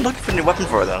 I've been looking for a new weapon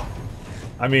for her, though.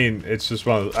 I mean, it's just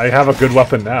one of those, I have a good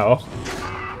weapon now.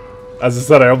 As I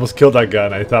said, I almost killed that guy,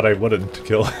 and I thought I wouldn't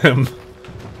kill him.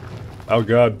 Oh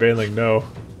god, Bailing, no.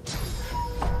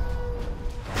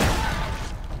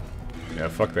 Yeah,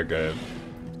 fuck that guy.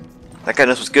 That guy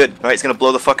knows what's good. Alright, he's gonna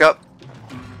blow the fuck up.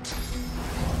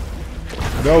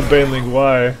 No, Bailing,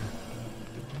 why?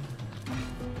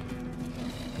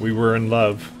 We were in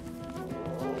love.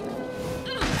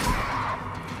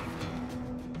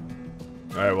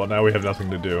 Alright, well now we have nothing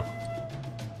to do.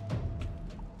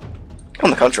 On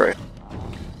the contrary.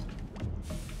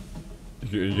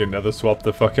 You can nether swap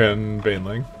the fucking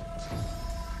Baneling.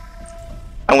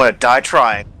 I'm gonna die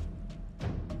trying.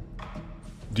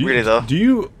 Do you, Really, though? Do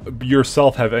you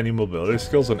yourself have any mobility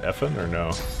skills in Effin or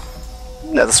no?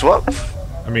 Nether swap?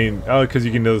 I mean, oh, because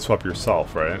you can nether swap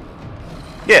yourself, right?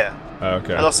 Yeah. Oh,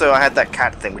 okay. And also, I had that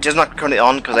cat thing, which is not currently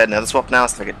on because I had nether swap now,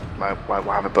 so I figured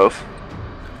why have it both?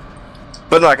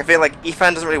 But no, like, I feel like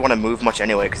Ethan doesn't really want to move much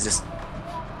anyway, because he's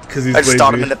he's I just lazy.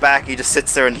 start him in the back, he just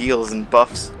sits there and heals and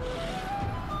buffs.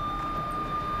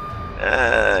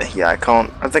 Yeah, I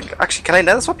can't. I think, actually, can I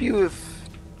nether swap you with...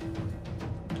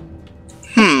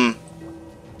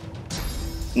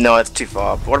 No, it's too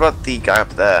far. But what about the guy up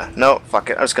there? No, fuck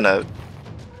it, I'm just gonna...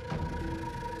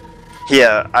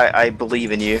 Yeah, I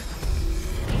believe in you.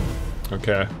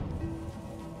 Okay.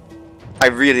 I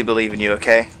really believe in you,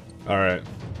 okay? Alright.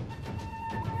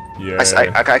 Yeah.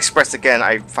 I express again,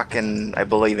 I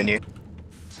believe in you.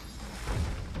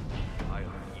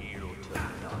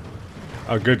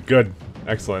 Oh, good, good.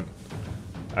 Excellent.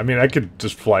 I mean, I could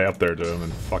just fly up there to him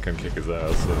and fucking kick his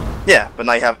ass, so... Yeah, but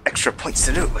now you have extra points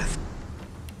to do it with.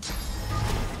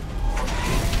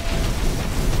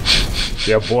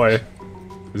 Yeah, boy.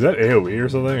 Is that AoE or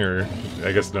something, or...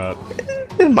 I guess not.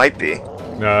 It might be.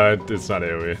 No, it's not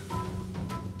AoE.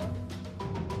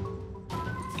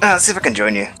 Let's see if I can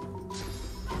join you.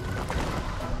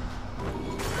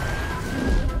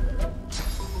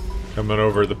 Coming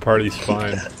over, the party's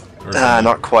fine. Or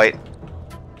Not quite.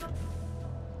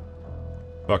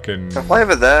 fucking... If I fly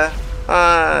over there,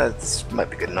 it might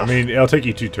be good enough. I mean, it'll take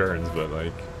you 2 turns, but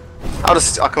like... I'll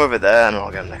come over there and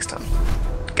I'll get him next time.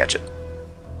 Catch it.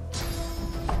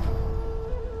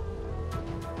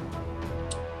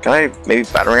 Can I maybe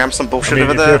battering ram some bullshit I mean,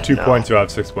 over if there? you have 2 No. points, you'll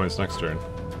have 6 points next turn.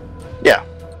 Yeah.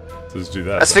 So just do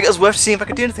that. I just figured it was worth seeing if I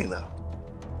could do anything though.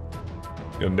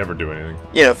 You'll never do anything.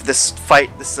 You know, for this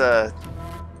fight, this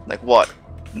like what?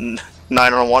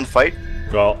 9-on-1 fight?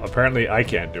 Well, apparently I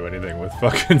can't do anything with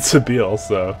fucking Sabille,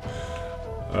 so...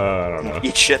 I don't know.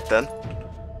 Eat shit then.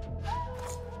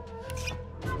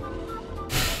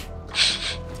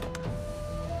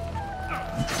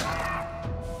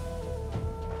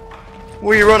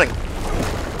 Where are you running?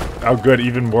 Oh good,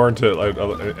 even more into like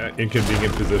an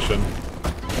inconvenient position.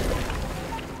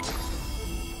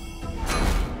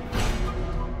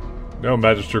 No,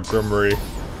 Magister Grimmery.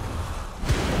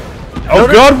 Oh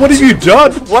god, what have you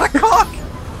done? What a cock!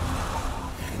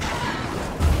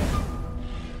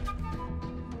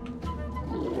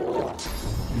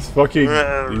 He's fucking...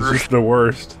 he's just the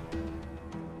worst.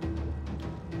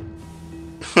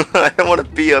 I don't want to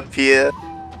be up here.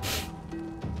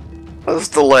 Let's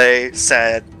delay.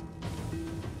 Sad.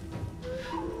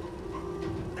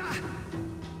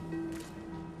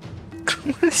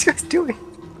 What are these guys doing?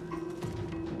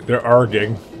 They're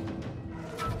arguing.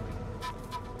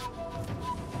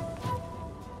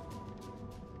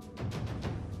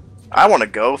 I want to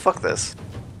go. Fuck this.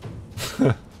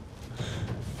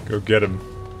 Go get him.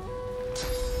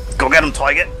 Go get him,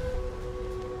 Target.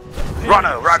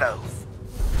 Rado.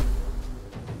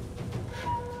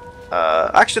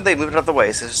 Actually, they moved it out of the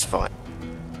way, so it's fine.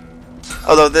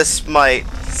 Although this might...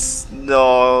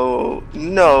 No,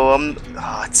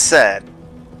 it's sad.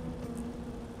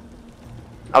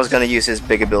 I was gonna use his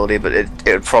big ability, but it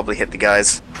would probably hit the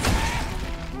guys.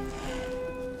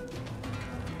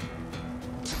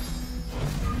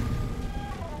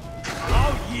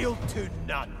 yield to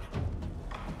none.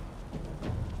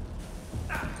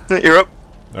 You're up.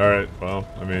 Alright, well,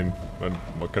 I mean,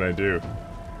 what can I do?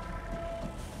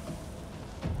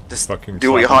 Just Fucking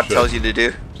do what your slap heart his tells shit. you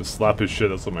to do. Just slap his shit,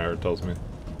 that's what my heart tells me.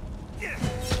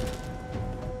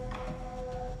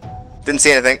 Didn't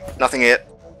see anything. Nothing yet.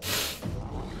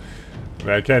 I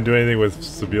mean, I can't do anything with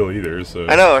Sabine either, so...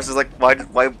 I know, I was just like, why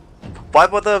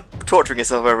bother torturing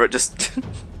yourself over it? Just...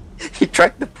 he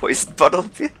drank the poison bottle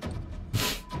of beer.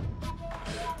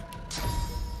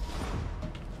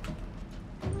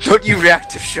 Don't you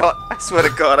reactive shot. I swear to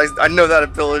God, I know that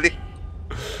ability.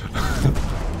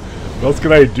 What else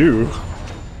can I do?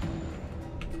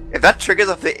 If that triggers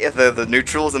off the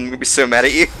neutrals, I'm gonna be so mad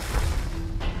at you.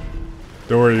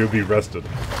 Don't worry, you'll be rested.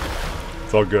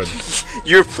 It's all good.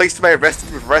 You replaced my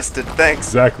arrested with rested, thanks.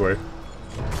 Exactly.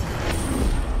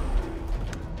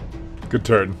 Good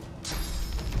turn.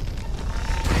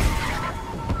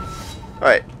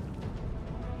 Alright.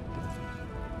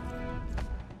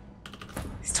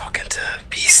 He's talking to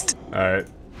Beast. Alright.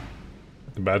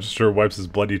 The Magister wipes his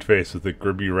bloodied face with a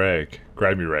grimy rag.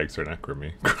 Grimy rag, sorry, not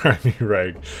grimy. Grimy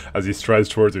rag, as he strides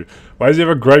towards you. Why does he have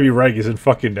a grimy rag? He's in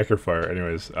fucking necrofire.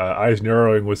 Anyways, eyes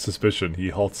narrowing with suspicion, he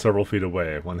halts several feet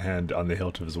away, one hand on the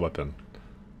hilt of his weapon.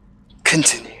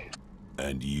 Continue.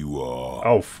 And you are...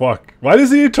 Oh, fuck. Why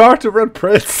does he talk to Red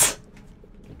Prince?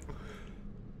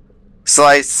 So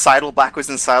I sidle backwards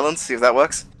in silence, see if that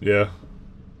works. Yeah.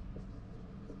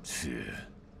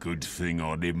 Good thing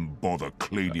I didn't bother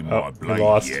cleaning Oh, my we blade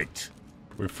lost. yet.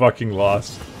 We fucking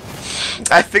lost.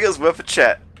 I figure it's worth a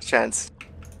chance.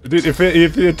 Dude, if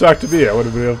he had talked to me, I would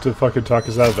have been able to fucking talk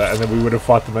us out of that, and then we would have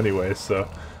fought them anyway, so...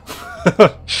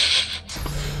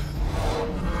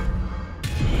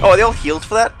 Oh, are they all healed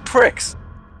for that? Pricks.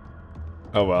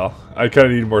 Oh well. I kinda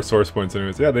need more source points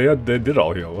anyways. Yeah, they did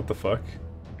all heal, what the fuck?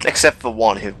 Except for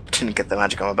one who didn't get the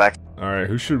magic armor back. Alright,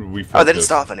 who should we focus? Oh, they didn't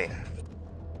stop any.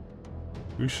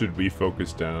 Who should we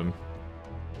focus down?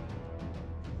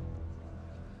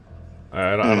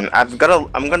 I don't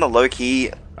I'm gonna low key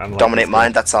I don't like dominate this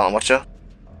mine. That's Silent Watcher.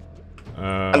 guy.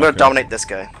 I'm gonna Okay. dominate this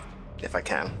guy if I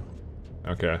can.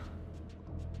 Okay.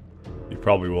 You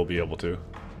probably will be able to.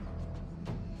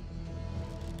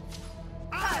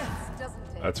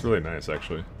 That's really nice,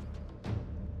 actually.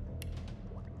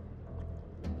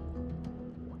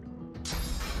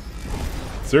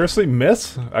 Seriously,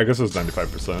 miss? I guess it was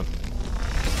 95%.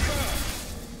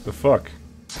 The fuck?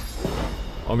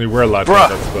 Only we're allowed to Bruh.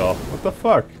 have that spell. What the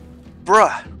fuck?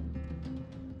 Bruh.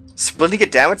 Splitting your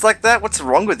damage like that? What's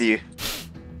wrong with you?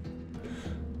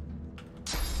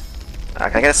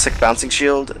 Can I get a sick bouncing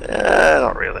shield?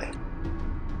 Not really.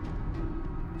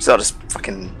 So I'll just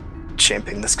fucking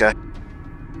champing this guy.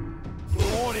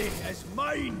 Glory is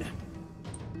mine.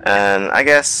 And I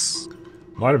guess...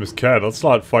 My name is Cat. Let's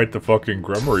not fight the fucking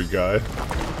Grummery guy.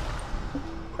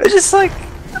 It's just like...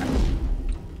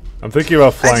 I'm thinking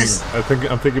about flying. just-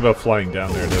 I'm thinking about flying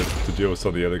down there to deal with some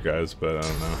of the other guys, but I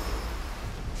don't know.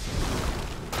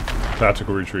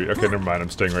 Tactical retreat. Okay, never mind. I'm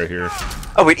staying right here.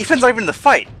 Oh wait, Ethan's not even in the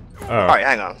fight! Oh, Alright,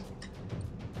 hang on.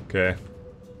 okay.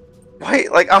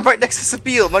 Wait, like, I'm right next to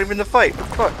Sabine, I'm not even in the fight. What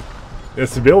the fuck? Yeah,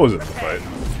 Sabine was in the fight.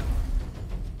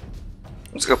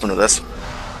 Let's go open to this.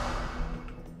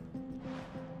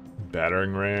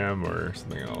 Battering ram or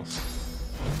something else.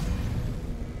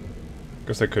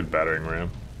 Guess I could battering ram.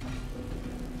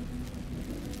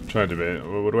 Trying to debate.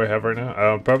 What do I have right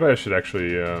now? Probably I should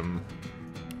actually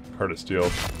Heart of Steel.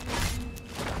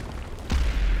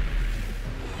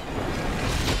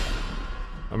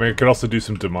 I mean, I could also do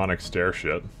some demonic stare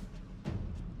shit.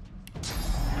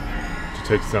 To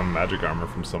take some magic armor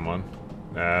from someone.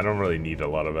 Nah, I don't really need a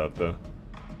lot of that though.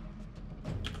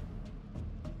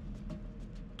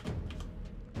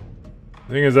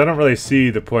 The thing is, I don't really see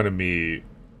the point of me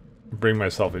bring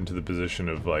myself into the position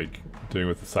of, like, doing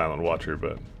with the Silent Watcher,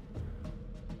 but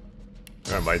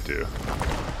I might do.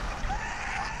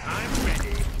 I'm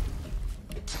ready.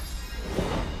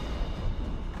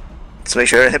 Let's make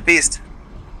sure I hit Beast.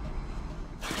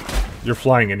 You're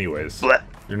flying anyways. Blech.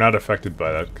 You're not affected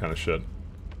by that kind of shit.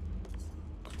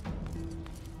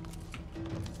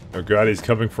 Oh god, he's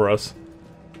coming for us.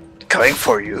 Coming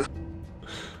for you.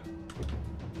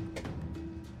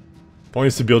 If only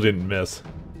Sabine didn't miss.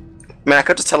 Man, I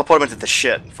could just teleport him into the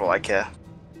shit for all I care.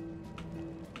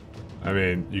 I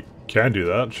mean, you can do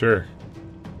that, sure.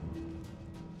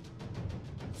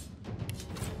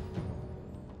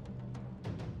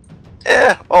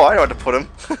 Yeah. Oh, I know where to put him.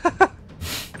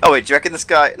 Oh wait, do you reckon this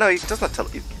guy? No, he does not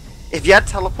teleport. If you had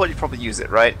teleport, you'd probably use it,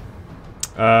 right?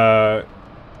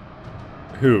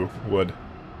 Who would?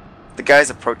 The guy's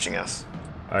approaching us.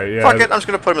 Yeah, Fuck it, I'm just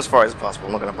gonna put him as far as possible.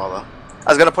 I'm not gonna bother. I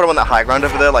was gonna put him on that high ground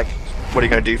over there, like, what are you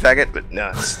gonna do, faggot? But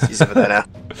no, he's over there now.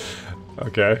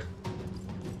 Okay.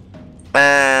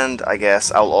 And I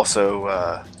guess I'll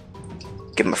also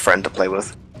give him a friend to play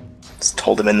with. Just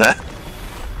hold him in there.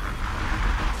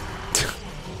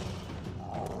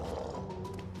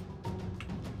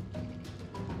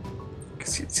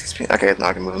 Okay, now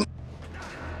I can move him.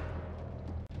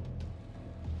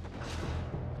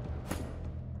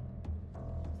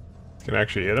 Can I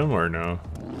actually hit him or no?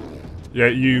 Yeah,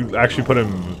 you actually put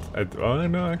him at... Oh,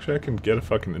 no, actually I can get a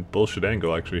fucking bullshit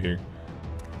angle actually here.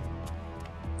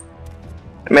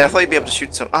 I mean, I thought you'd be able to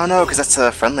shoot some... Oh no, because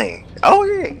that's friendly. Oh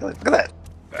yeah, look at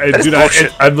that. Dude,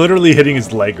 I'm literally hitting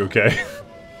his leg, okay?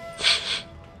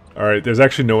 Alright, there's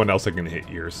actually no one else I can hit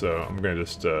here, so I'm gonna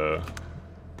just,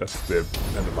 that's the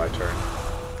end of my turn.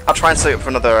 I'll try and set you up for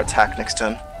another attack next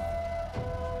turn.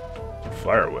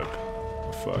 Fire whip.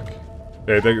 Oh, fuck.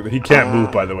 Yeah, he can't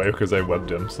move, by the way, because I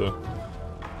webbed him, so...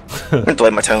 I'm gonna delay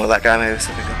my turn with that guy, maybe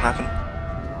something can happen.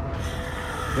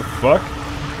 The fuck?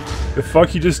 The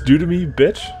fuck you just do to me,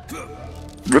 bitch?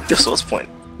 Rip your source point.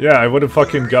 Yeah, I would have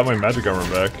fucking got my magic armor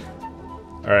back.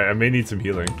 Alright, I may need some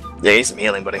healing. Yeah, you need some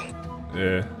healing, buddy.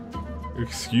 Yeah.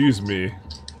 Excuse me.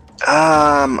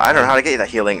 I don't know how to get you that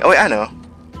healing. Oh wait, I know.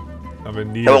 I'm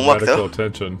in need of medical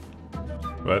attention.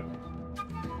 What?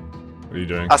 What are you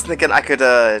doing? I was thinking I could,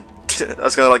 I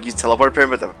was gonna like use teleport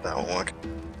pyramid, but that won't work.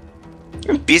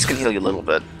 Beast can heal you a little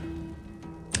bit.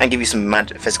 And give you some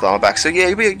physical armor back, so yeah,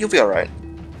 you'll be alright.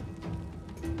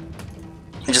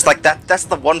 And just like that's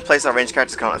the one place our ranged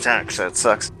characters can't attack, so it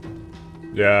sucks.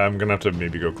 Yeah, I'm gonna have to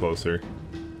maybe go closer.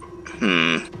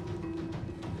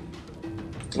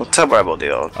 Well, tell what I will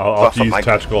do. I'll have to use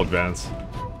tactical advance.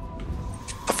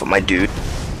 Buff up my dude.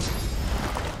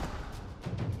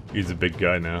 He's a big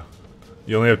guy now.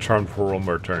 You only have charm for one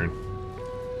more turn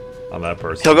on that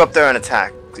person. He'll go up there and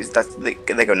attack.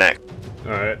 They go next.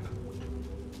 Alright.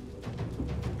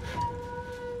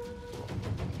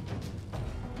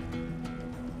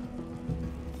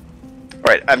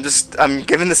 Right, I'm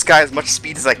giving this guy as much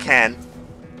speed as I can.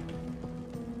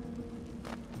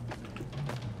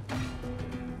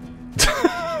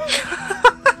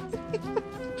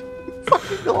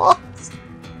 Fucking lost.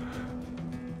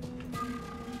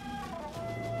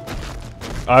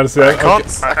 Honestly, I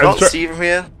can't see from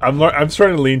here. I'm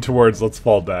starting to lean towards let's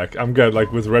fall back. I'm good.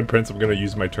 Like with Red Prince, I'm gonna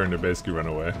use my turn to basically run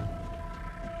away.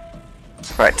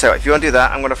 Right, so if you want to do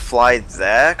that, I'm gonna fly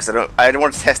there because I don't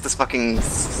want to test this fucking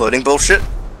floating bullshit.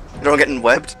 I don't want getting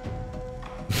webbed.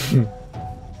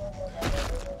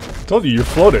 Told you, you're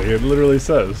floating. It literally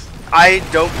says. I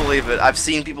don't believe it. I've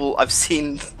seen people. I've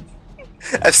seen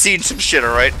some shit.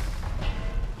 All right.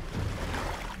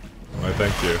 Why,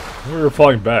 thank you. We were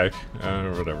falling back.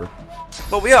 Or whatever.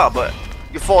 Well, we are, but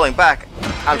you're falling back.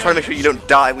 I'm trying to make sure you don't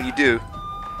die when you do.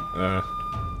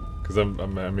 Because I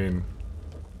mean,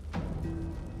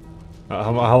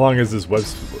 how long is this web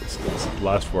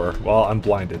last for? Well, I'm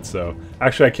blinded, so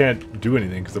actually I can't do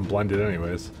anything because I'm blinded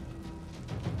anyways.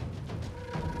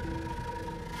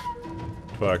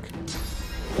 Fuck.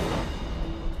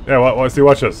 Yeah, see,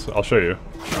 watch this. I'll show you.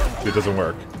 See, it doesn't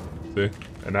work. See,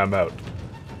 and I'm out.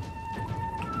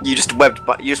 You just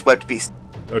webbed beast.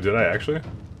 Oh, did I actually?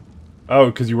 Oh,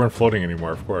 because you weren't floating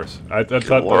anymore, of course. I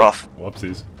thought. We're off.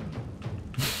 Whoopsies.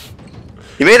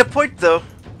 You made a point, though.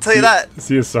 I'll tell you that.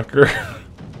 See a sucker.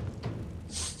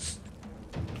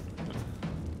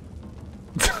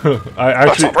 I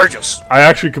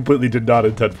actually completely did not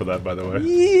intend for that, by the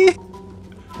way.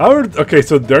 Okay,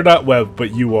 so they're not webbed,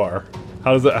 but you are.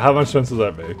 How does that? How much sense does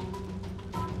that make?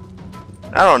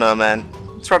 I don't know, man.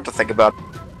 It's hard to think about.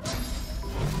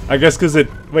 I guess because it.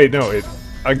 Wait, no.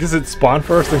 I guess it spawned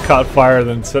first and caught fire,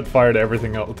 then set fire to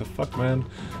everything else. What the fuck, man?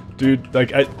 Dude,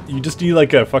 like, you just need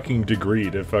like a fucking degree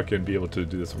to fucking be able to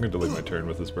do this. I'm gonna delete my turn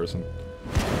with this person.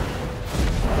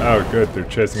 Oh, good. They're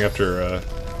chasing after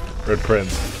Red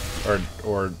Prince or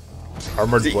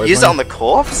Armored Blade. Use it on the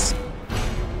corpse?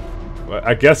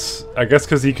 I guess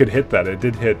because he could hit that. It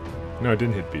did hit. No, it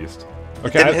didn't hit Beast.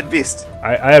 Okay, it didn't hit Beast.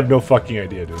 I have no fucking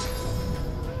idea, dude.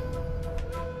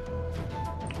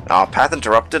 Oh, path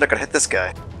interrupted. I could hit this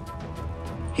guy.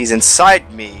 He's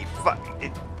inside me. Fuck.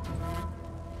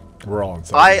 We're all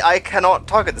inside. I cannot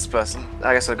target this person.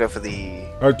 I guess I'll go for the...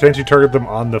 Oh, can't you target them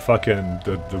on the fucking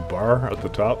the bar at the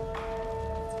top?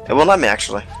 It won't let me,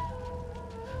 actually.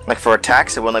 Like, for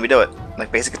attacks, it won't let me do it.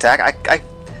 Like, basic attack,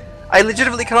 I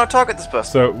legitimately cannot target this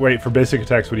person. So, wait, for basic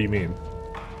attacks, what do you mean?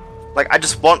 Like, I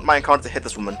just want my encounter to hit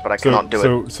this woman, but I cannot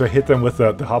do it. So hit them with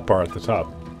the hotbar at the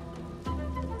top.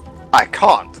 I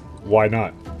can't. Why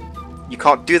not? You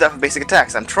can't do that for basic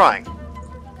attacks. I'm trying.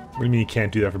 What do you mean you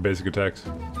can't do that for basic attacks?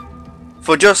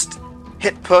 For just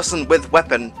hit person with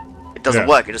weapon, it doesn't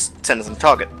work. It just sends them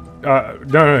target.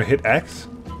 No, hit X,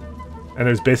 and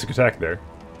there's basic attack there.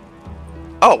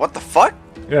 Oh, what the fuck?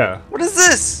 Yeah. What is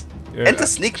this? Yeah. Enter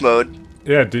sneak mode.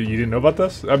 Yeah, you didn't know about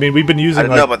this? I mean, we've been using. I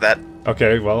didn't know about that.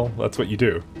 Okay, well, that's what you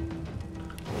do.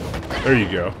 There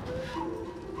you go.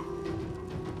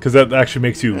 Because that actually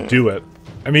makes you do it.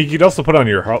 I mean, you could also put on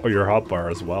your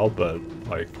hotbar as well, but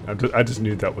like, I just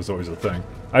knew that was always a thing.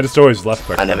 I just always left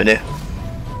back. I never knew.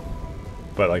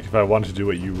 But like, if I wanted to do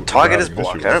what you target is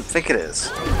blocked. I don't think it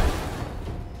is.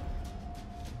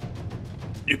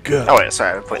 You good? Oh wait,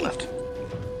 sorry, I have a point left.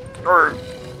 Right.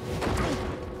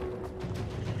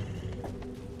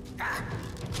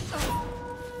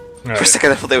 For a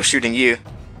second, I thought they were shooting you.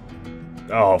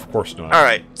 Oh, of course not.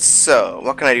 Alright, so,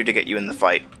 what can I do to get you in the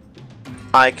fight?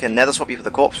 I can nether swap you for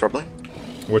the corpse, probably.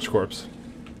 Which corpse?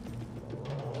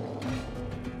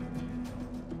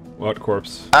 What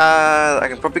corpse? I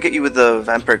can probably get you with the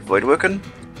Vampiric Voidwoken.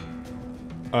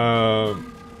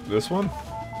 This one?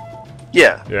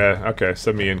 Yeah. Yeah, okay,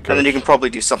 send me in, coach. And then you can probably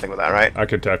do something with that, right? I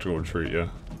can tactical retreat, yeah.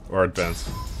 Or advance.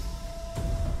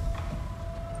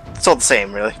 It's all the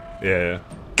same, really. Yeah.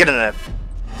 Get in it.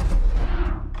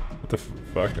 What the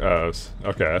fuck?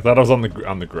 Okay, I thought I was on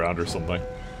the ground or something.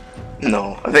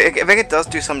 No, I think it does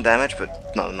do some damage,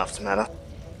 but not enough to matter.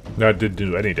 No, it didn't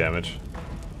do any damage.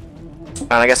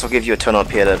 And I guess I'll give you a turn up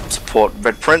here to support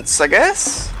Red Prince, I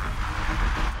guess?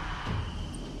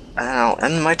 And I'll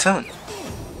end my turn.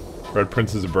 Red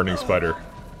Prince is a burning spider.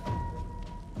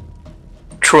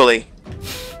 Truly.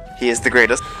 He is the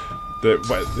greatest.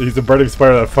 He's a burning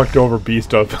spider that fucked over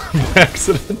Beast on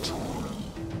accident.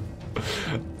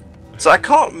 So I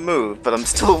can't move, but I'm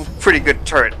still pretty good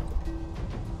turret.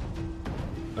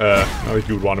 I think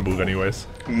you would want to move anyways.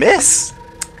 Miss?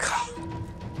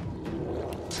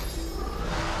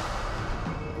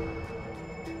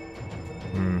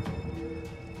 Am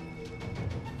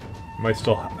I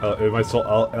still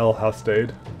El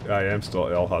Hastade? I am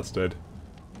still El Hastade.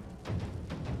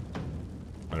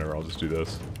 Whatever, I'll just do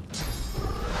this.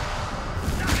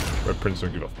 Red Prince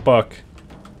don't give a fuck.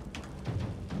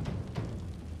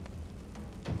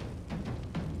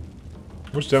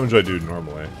 How much damage do I do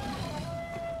normally?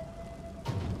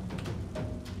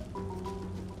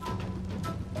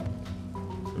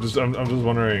 I'm just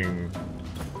wondering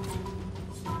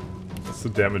what's the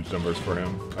damage numbers for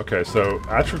him. Okay, so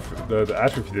the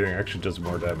atrophy thing actually does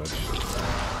more damage.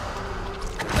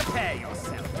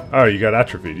 Oh, you got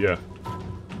atrophied, yeah.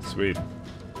 Sweet.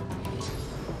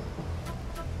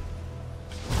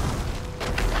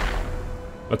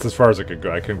 That's as far as I could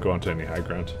go. I couldn't go onto any high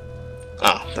ground.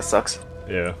 Oh, that sucks.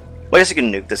 Yeah. Well, I guess you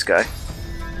can nuke this guy.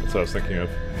 That's what I was thinking of.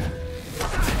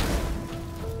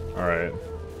 Alright.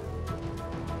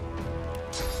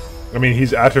 I mean,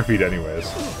 he's atrophied anyways.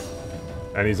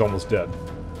 And he's almost dead.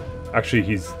 Actually,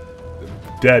 he's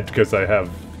dead because I have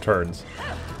turns.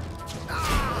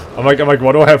 I'm like,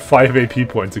 why do I have 5 AP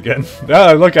points again?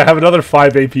 Ah, look, I have another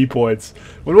 5 AP points.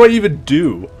 What do I even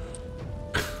do?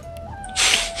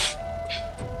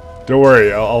 Don't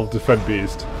worry, I'll defend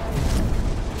Beast.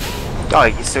 Oh,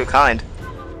 you're so kind.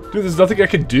 Dude, there's nothing I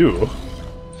can do.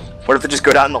 What if they just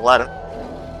go down the ladder?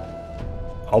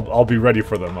 I'll be ready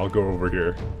for them. I'll go over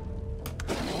here.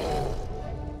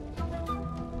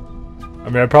 I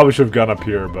mean, I probably should have gone up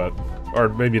here, but... Or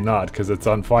maybe not, because it's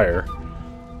on fire.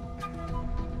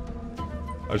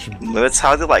 I should... That's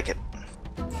how they like it.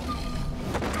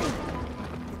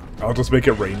 I'll just make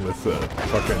it rain with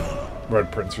fucking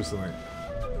Red Prince or something.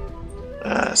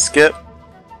 Skip.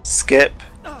 Skip.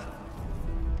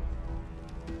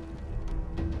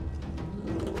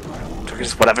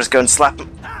 Just whatever, just go and slap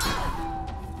him.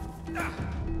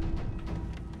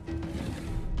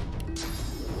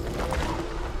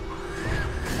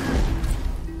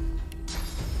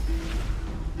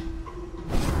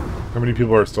 How many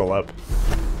people are still up?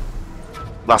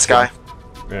 Last guy.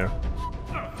 Yeah.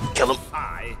 Kill him.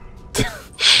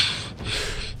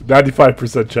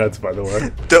 95% chance, by the way.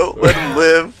 Don't let him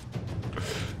live.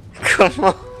 Come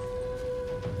on.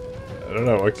 I don't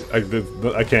know.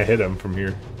 I can't hit him from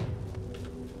here.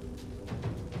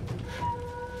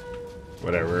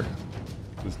 Whatever.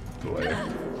 Just delay.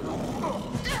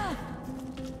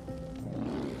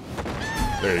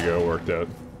 There you go. Worked out.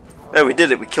 Oh, we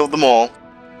did it. We killed them all.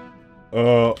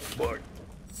 Fuck.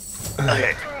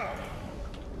 Okay.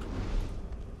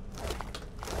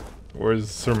 Where's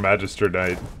Sir Magister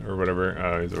Knight or whatever?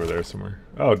 Oh, he's over there somewhere.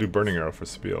 Oh, do Burning Arrow for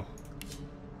Spiel.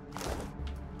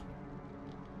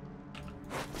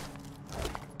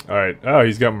 Alright. Oh,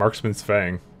 he's got Marksman's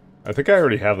Fang. I think I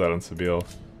already have that on Sabile.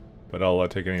 but I'll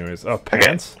take it anyways. Oh,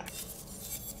 pants.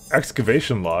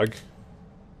 Excavation log.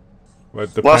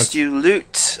 What the Whilst pants? you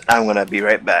loot, I'm gonna be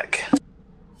right back.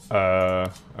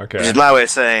 Okay. Which is my way of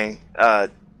saying, you're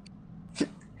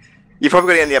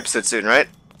probably gonna end the episode soon, right?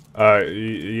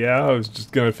 Yeah, I was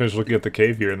just gonna finish looking at the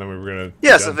cave here, and then we were gonna.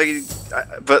 Yeah, so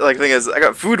but like, the thing is, I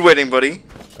got food waiting, buddy.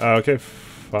 Okay,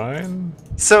 fine.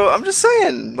 So I'm just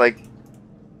saying, like,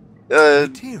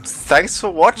 thanks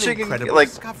for watching. Like,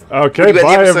 okay,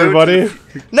 bye everybody.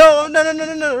 No.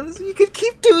 You can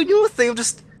keep doing your thing.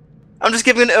 I'm just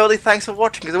giving an early thanks for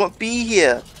watching because I won't be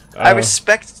here. I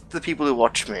respect the people who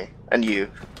watch me and you.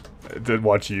 I did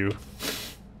watch you.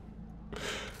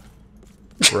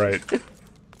 Right.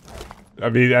 I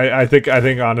mean, I think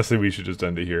honestly we should just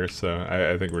end it here. So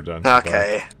I think we're done.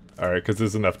 Okay. All right, because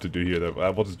there's enough to do here that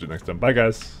we'll just do next time. Bye,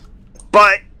 guys.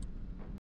 Bye.